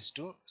remainder is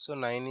 2. So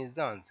 9 is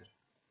the answer.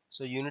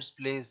 So units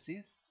place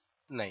is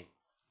 9.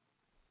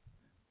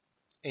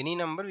 Any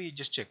number we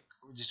just check.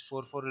 Just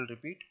 4 4 will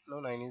repeat. Now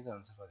 9 is the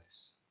answer for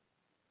this.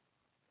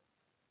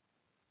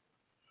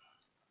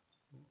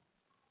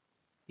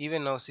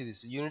 Even now see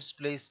this. Units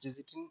place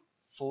digit in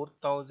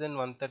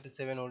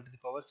 4137 all to the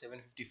power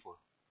 754.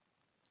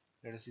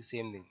 Let us see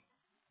same thing.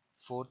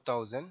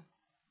 4000.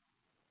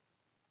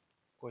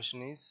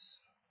 Question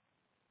is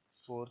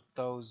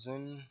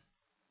 4000.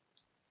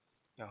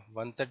 Yeah,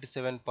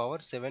 137 power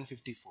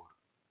 754.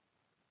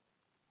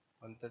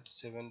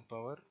 137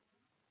 power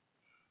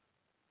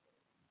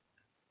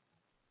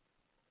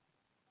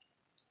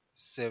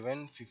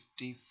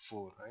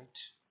 754,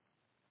 right?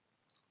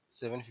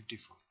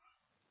 754.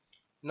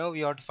 Now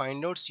we have to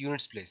find out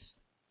units place.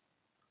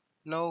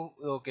 Now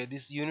okay,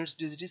 this units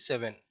digit is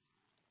 7.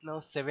 Now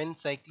 7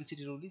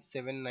 cyclicity rule is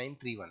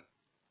 7931.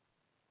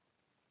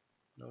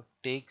 Now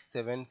take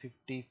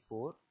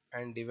 754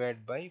 and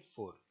divide by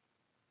 4.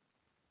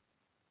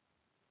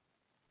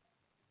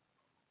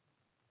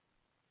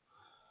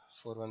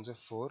 4 ones are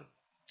 4,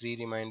 3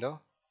 remainder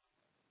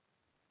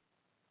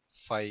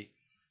 5.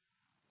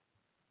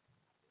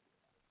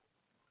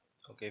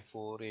 Okay,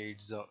 4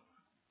 eights are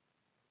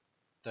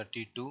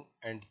 32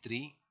 and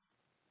 3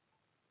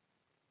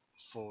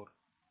 4.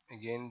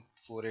 Again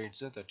 4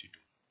 eights are 32.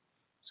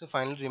 So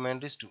final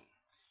remainder is 2.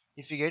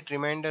 If you get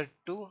remainder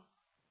 2,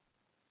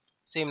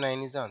 same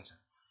 9 is the answer.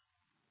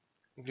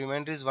 If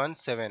remainder is 1,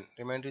 7,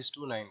 remainder is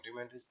 2, 9,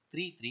 remainder is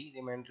 3, 3,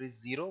 remainder is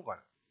 0, 1.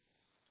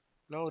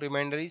 Now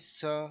remainder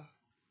is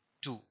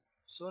 2.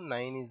 So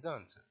 9 is the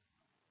answer.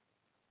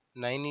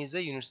 9 is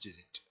the units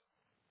digit.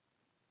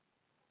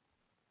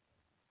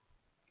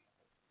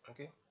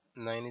 Okay,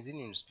 9 is in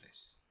units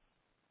place.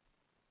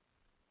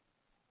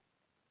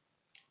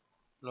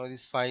 Now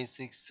this 5,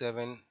 6,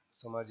 7,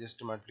 some are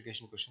just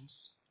multiplication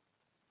questions.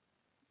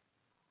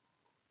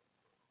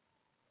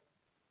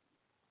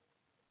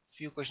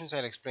 Few questions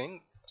I'll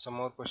explain. Some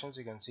more questions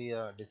you can see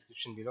a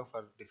description below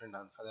for different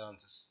other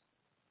answers.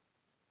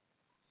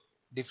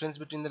 Difference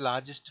between the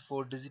largest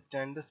 4 digit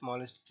and the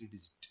smallest 3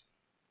 digit.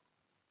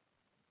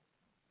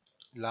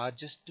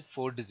 Largest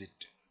 4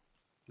 digit.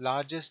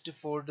 Largest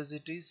 4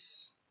 digit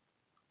is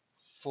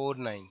 4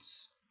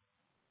 nines.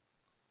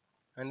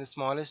 And the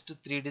smallest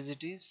 3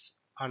 digit is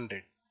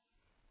 100.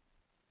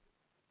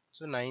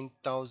 So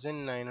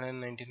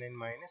 9999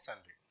 minus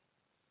 100.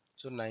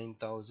 So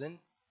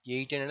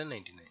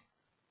 9899.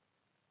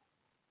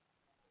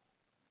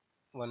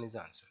 1 is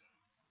the answer.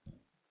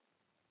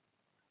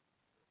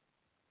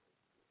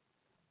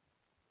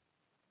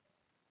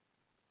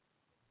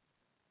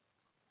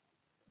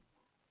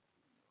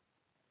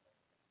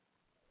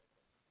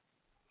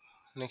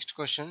 Next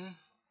question.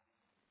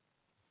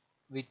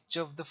 Which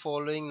of the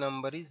following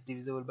number is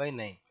divisible by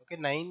 9? Okay,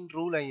 9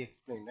 rule I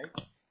explained, right?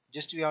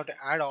 Just we have to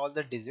add all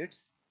the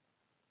digits,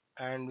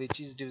 and which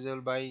is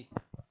divisible by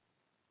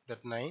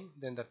that 9,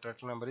 then the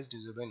total number is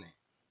divisible by 9.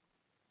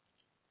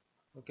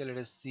 Okay, let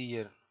us see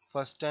here.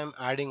 First time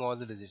adding all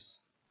the digits.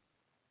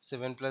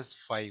 7 plus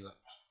 5,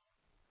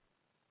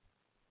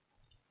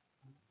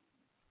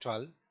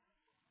 12.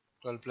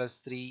 12 plus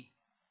 3,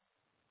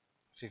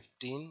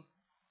 15.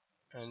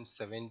 And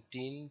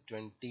 17,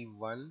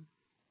 21,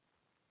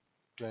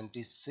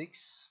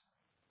 26,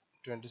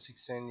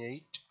 26 and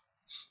 8,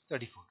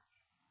 34.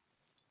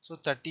 So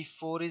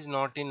 34 is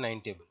not in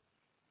 9 table.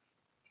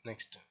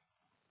 Next,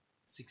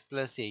 6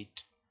 plus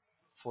 8,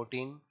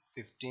 14,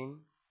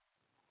 15,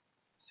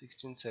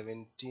 16,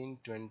 17,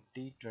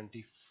 20,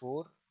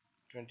 24,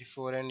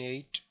 24 and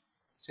 8,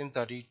 same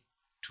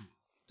 32.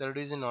 32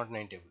 is not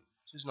 9 table,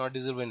 so it's not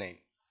divisible by 9.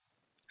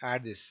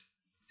 Add this,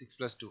 6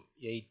 plus 2,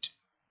 8,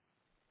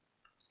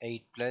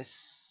 8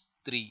 plus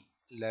 3,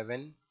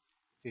 11,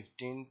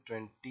 15,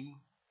 20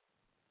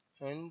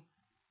 and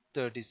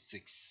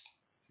 36,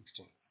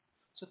 16.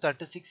 So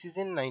 36 is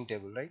in 9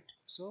 table, right?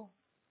 So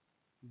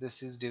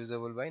this is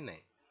divisible by 9.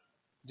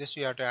 Just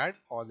you have to add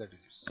all the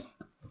digits.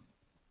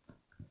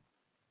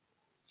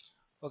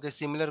 Okay,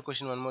 similar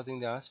question, one more thing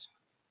they asked.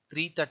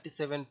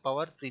 337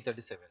 power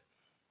 337.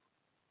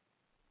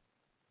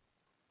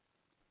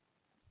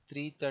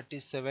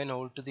 337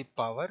 whole to the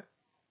power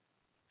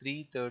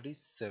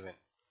 337.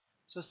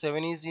 So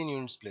 7 is in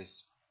units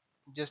place.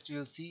 Just you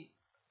will see,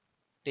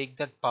 take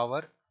that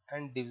power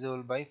and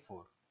divisible by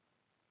 4.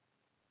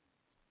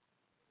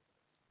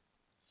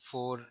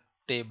 4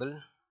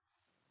 table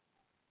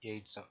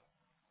 8 so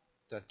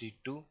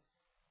 32,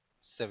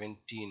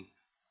 17.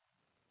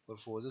 For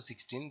 4 is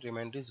 16,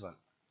 remainder is 1.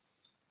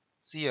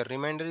 See here,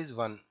 remainder is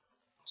 1.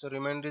 So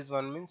remainder is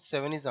 1 means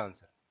 7 is the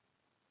answer.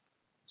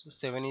 So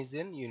 7 is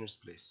in units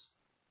place.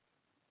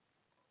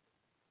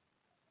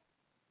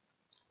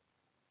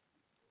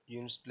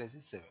 Units place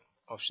is 7.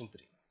 Option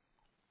 3.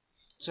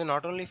 So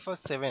not only for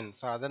 7,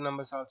 for other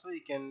numbers also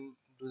you can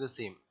do the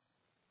same.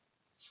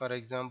 For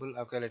example,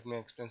 okay, let me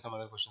explain some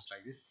other questions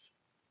like this.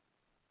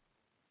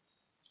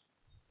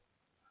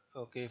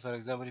 Okay, for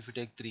example, if you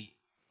take 3,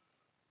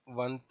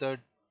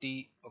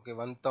 130, okay,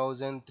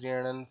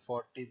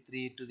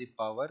 1343 to the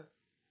power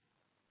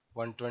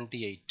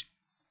 128.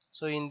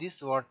 So in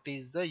this, what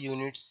is the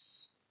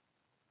units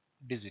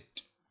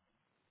digit?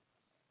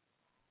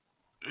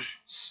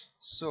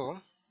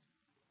 So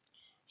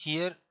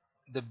here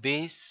the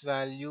base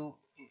value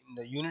in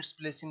the units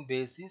place in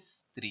base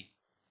is 3.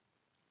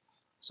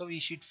 So we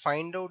should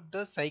find out the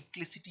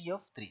cyclicity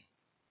of 3.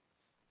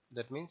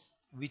 That means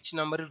which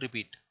number will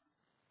repeat.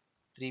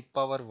 3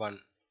 power 1,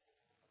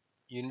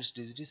 units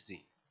digit is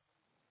 3.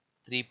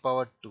 3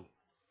 power 2,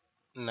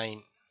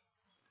 9.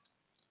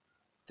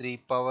 3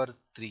 power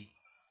 3,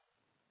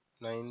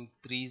 9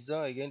 3 is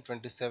again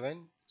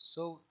 27.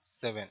 So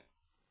 7.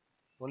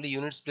 Only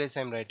units place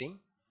I am writing.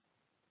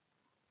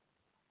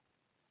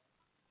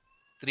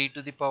 3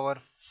 to the power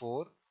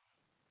 4,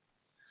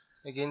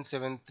 again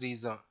 7 3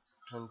 is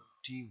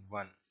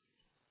 21,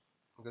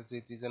 because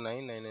 3 3 is 9,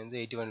 9 9 is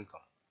 81 will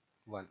come.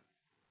 1.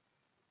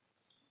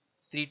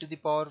 3 to the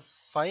power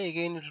 5,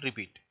 again it will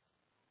repeat.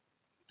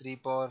 3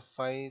 power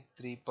 5,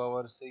 3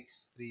 power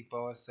 6, 3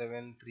 power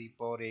 7, 3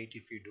 power 8.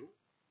 If you do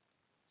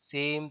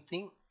same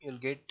thing, you'll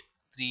get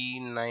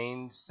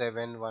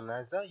 3971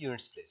 as the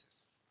units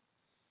places.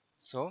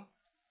 So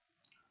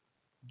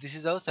this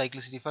is our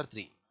cyclicity for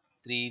 3.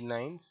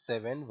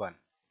 3971.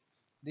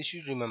 This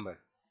should remember.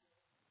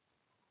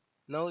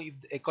 Now if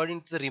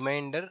according to the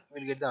remainder,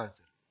 we'll get the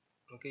answer.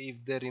 Okay,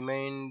 if the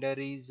remainder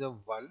is a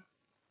 1,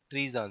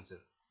 3 is the answer.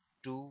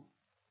 2,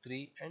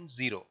 3 and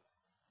 0.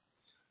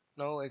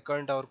 Now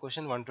according to our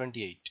question,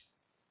 128.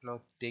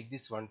 Now take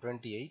this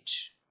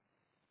 128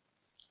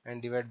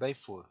 and divide by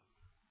 4.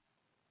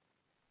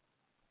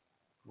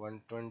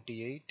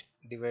 128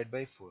 divided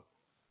by 4.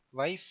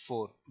 Why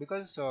 4?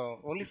 Because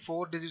only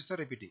 4 digits are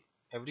repeating.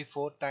 Every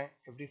 4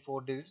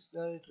 digits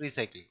are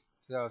recycling.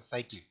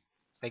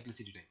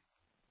 Cyclicity time.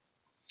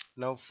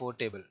 Now 4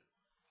 table.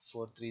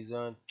 4 3s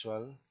are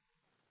 12,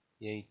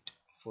 8,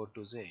 4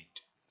 2s are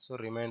 8. So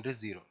remainder is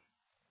 0.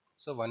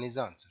 So 1 is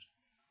the answer.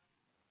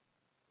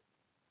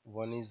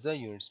 1 is the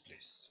units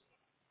place.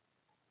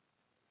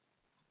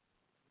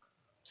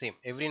 Same.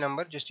 Every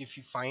number, just if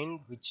you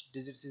find which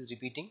digits is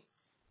repeating,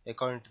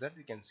 according to that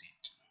we can see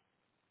it.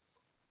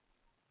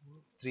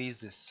 3 is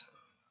this.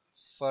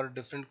 For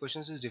different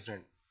questions is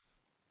different.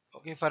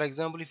 Okay, for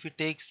example, if you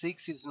take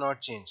 6, it's not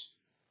changed.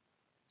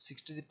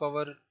 6 to the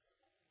power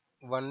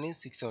 1 is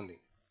 6 only.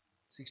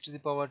 6 to the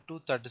power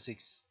 2,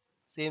 36.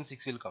 Same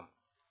 6 will come.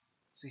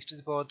 6 to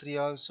the power 3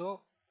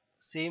 also,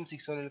 same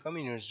 6 only will come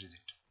in units digit.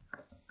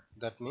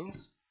 That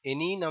means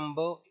any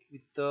number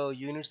with the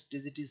units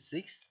digit is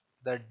 6,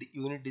 that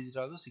unit digit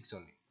also 6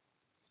 only.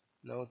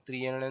 Now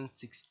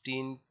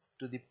 316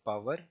 to the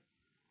power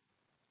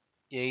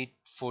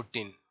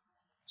 814.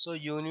 So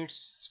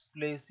units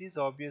place is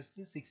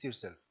obviously 6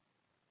 itself,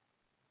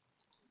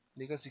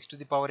 because 6 to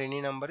the power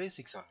any number is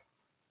 6 only.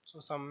 So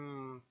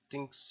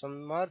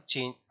some are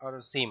change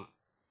or same.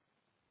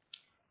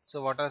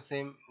 So what are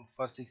same?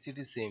 For 6 it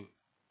is same.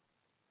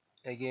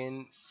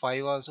 Again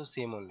 5 also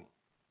same only.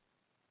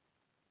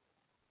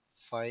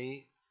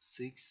 5,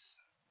 6,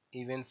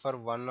 even for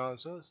 1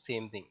 also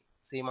same thing.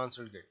 Same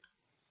answer will get.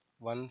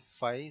 1,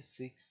 5,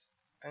 6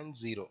 and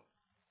 0.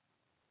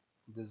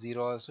 The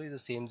 0 also is the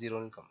same 0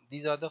 will come.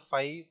 These are the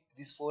 5,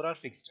 these 4 are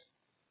fixed.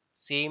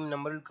 Same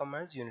number will come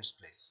as units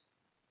place.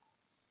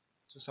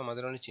 So some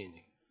other only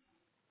changing.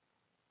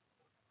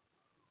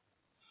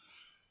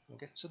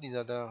 Okay, so these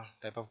are the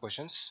type of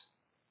questions.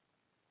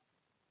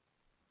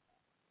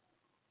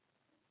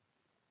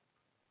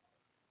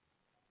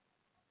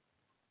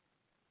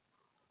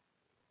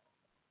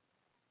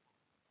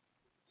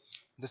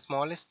 The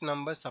smallest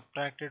number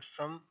subtracted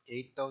from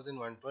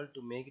 8112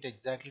 to make it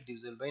exactly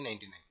divisible by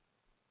 99.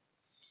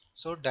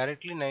 So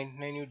directly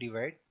 99 you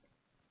divide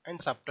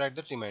and subtract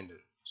the remainder.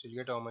 So you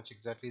get how much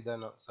exactly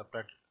the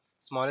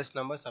smallest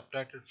number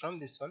subtracted from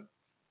this one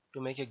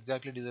to make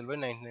exactly divisible by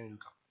 99 will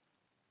come.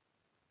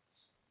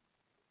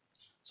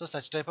 So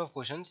such type of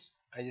questions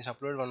I just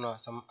upload one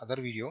some other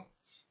video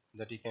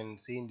that you can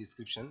see in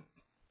description.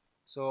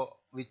 So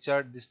which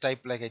are this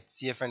type like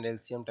HCF and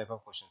LCM type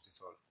of questions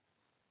is all.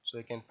 So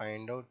you can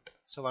find out.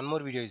 So one more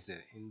video is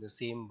there in the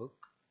same book,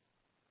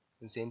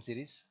 in the same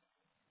series,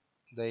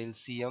 the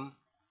LCM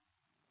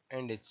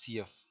and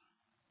HCF.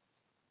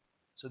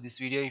 So this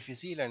video if you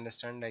see, you'll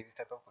understand like this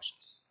type of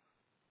questions.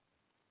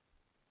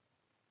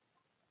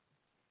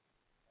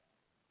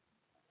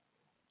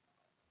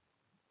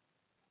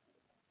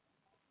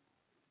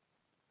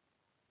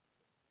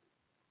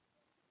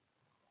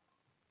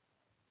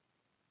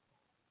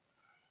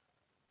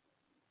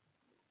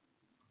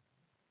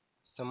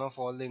 Sum of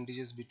all the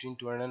integers between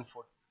 200 and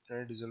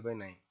 400 divisible by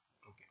 9.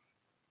 Okay,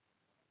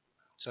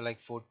 so like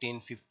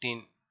 14,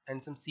 15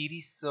 and some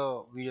series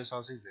videos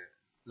also is there.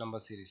 Number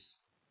series,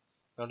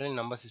 not only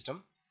number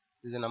system,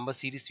 there is a number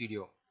series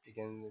video. You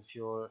can, if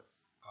you're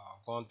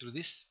gone through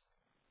this,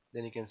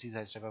 then you can see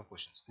such type of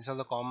questions. These are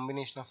the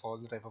combination of all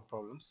the type of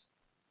problems.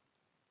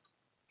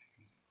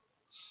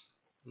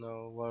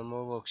 Now one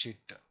more worksheet,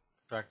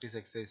 practice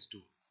exercise 2.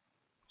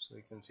 So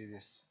you can see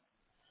this.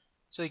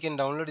 So you can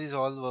download these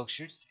all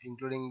worksheets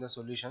including the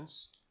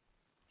solutions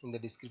in the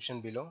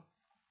description below.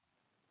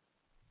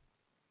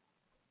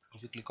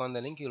 If you click on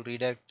the link, you'll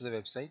redirect to the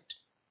website.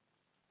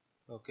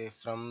 Okay,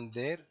 from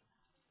there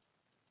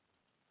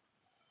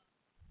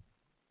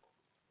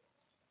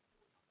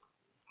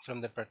from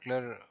that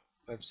particular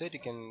website you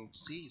can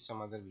see some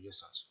other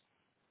videos also.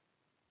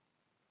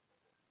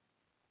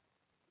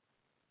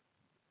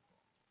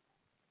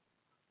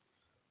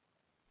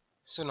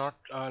 So not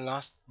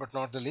last but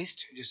not the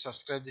least, just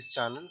subscribe this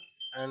channel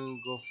and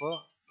go for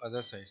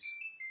other sites.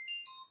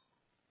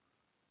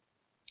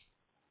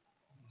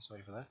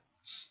 Sorry for that.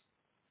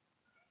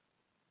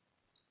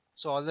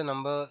 So all the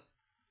number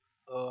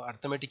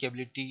arithmetic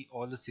ability,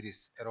 all the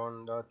series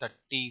around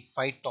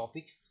 35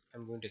 topics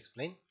I'm going to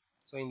explain.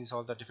 So in this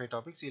all 35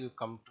 topics you will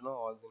come to know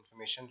all the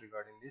information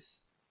regarding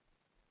this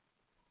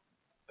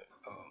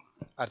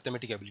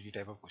arithmetic ability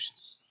type of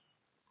questions.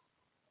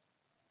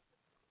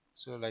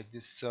 So like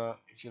this,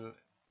 if you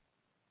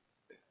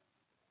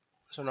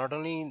so not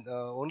only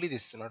not only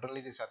this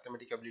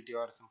arithmetic ability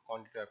or some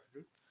quantitative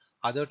aptitude,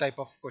 other type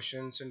of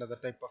questions and other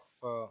type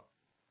of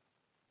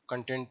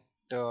content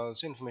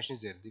also information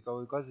is there,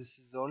 because this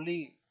is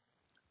only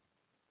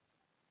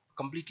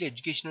completely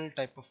educational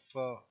type of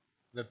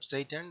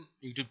website and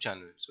YouTube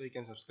channel, so you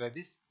can subscribe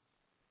this.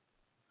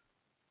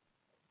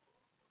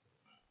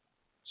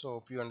 So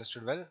hope you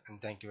understood well,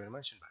 and thank you very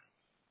much, and bye.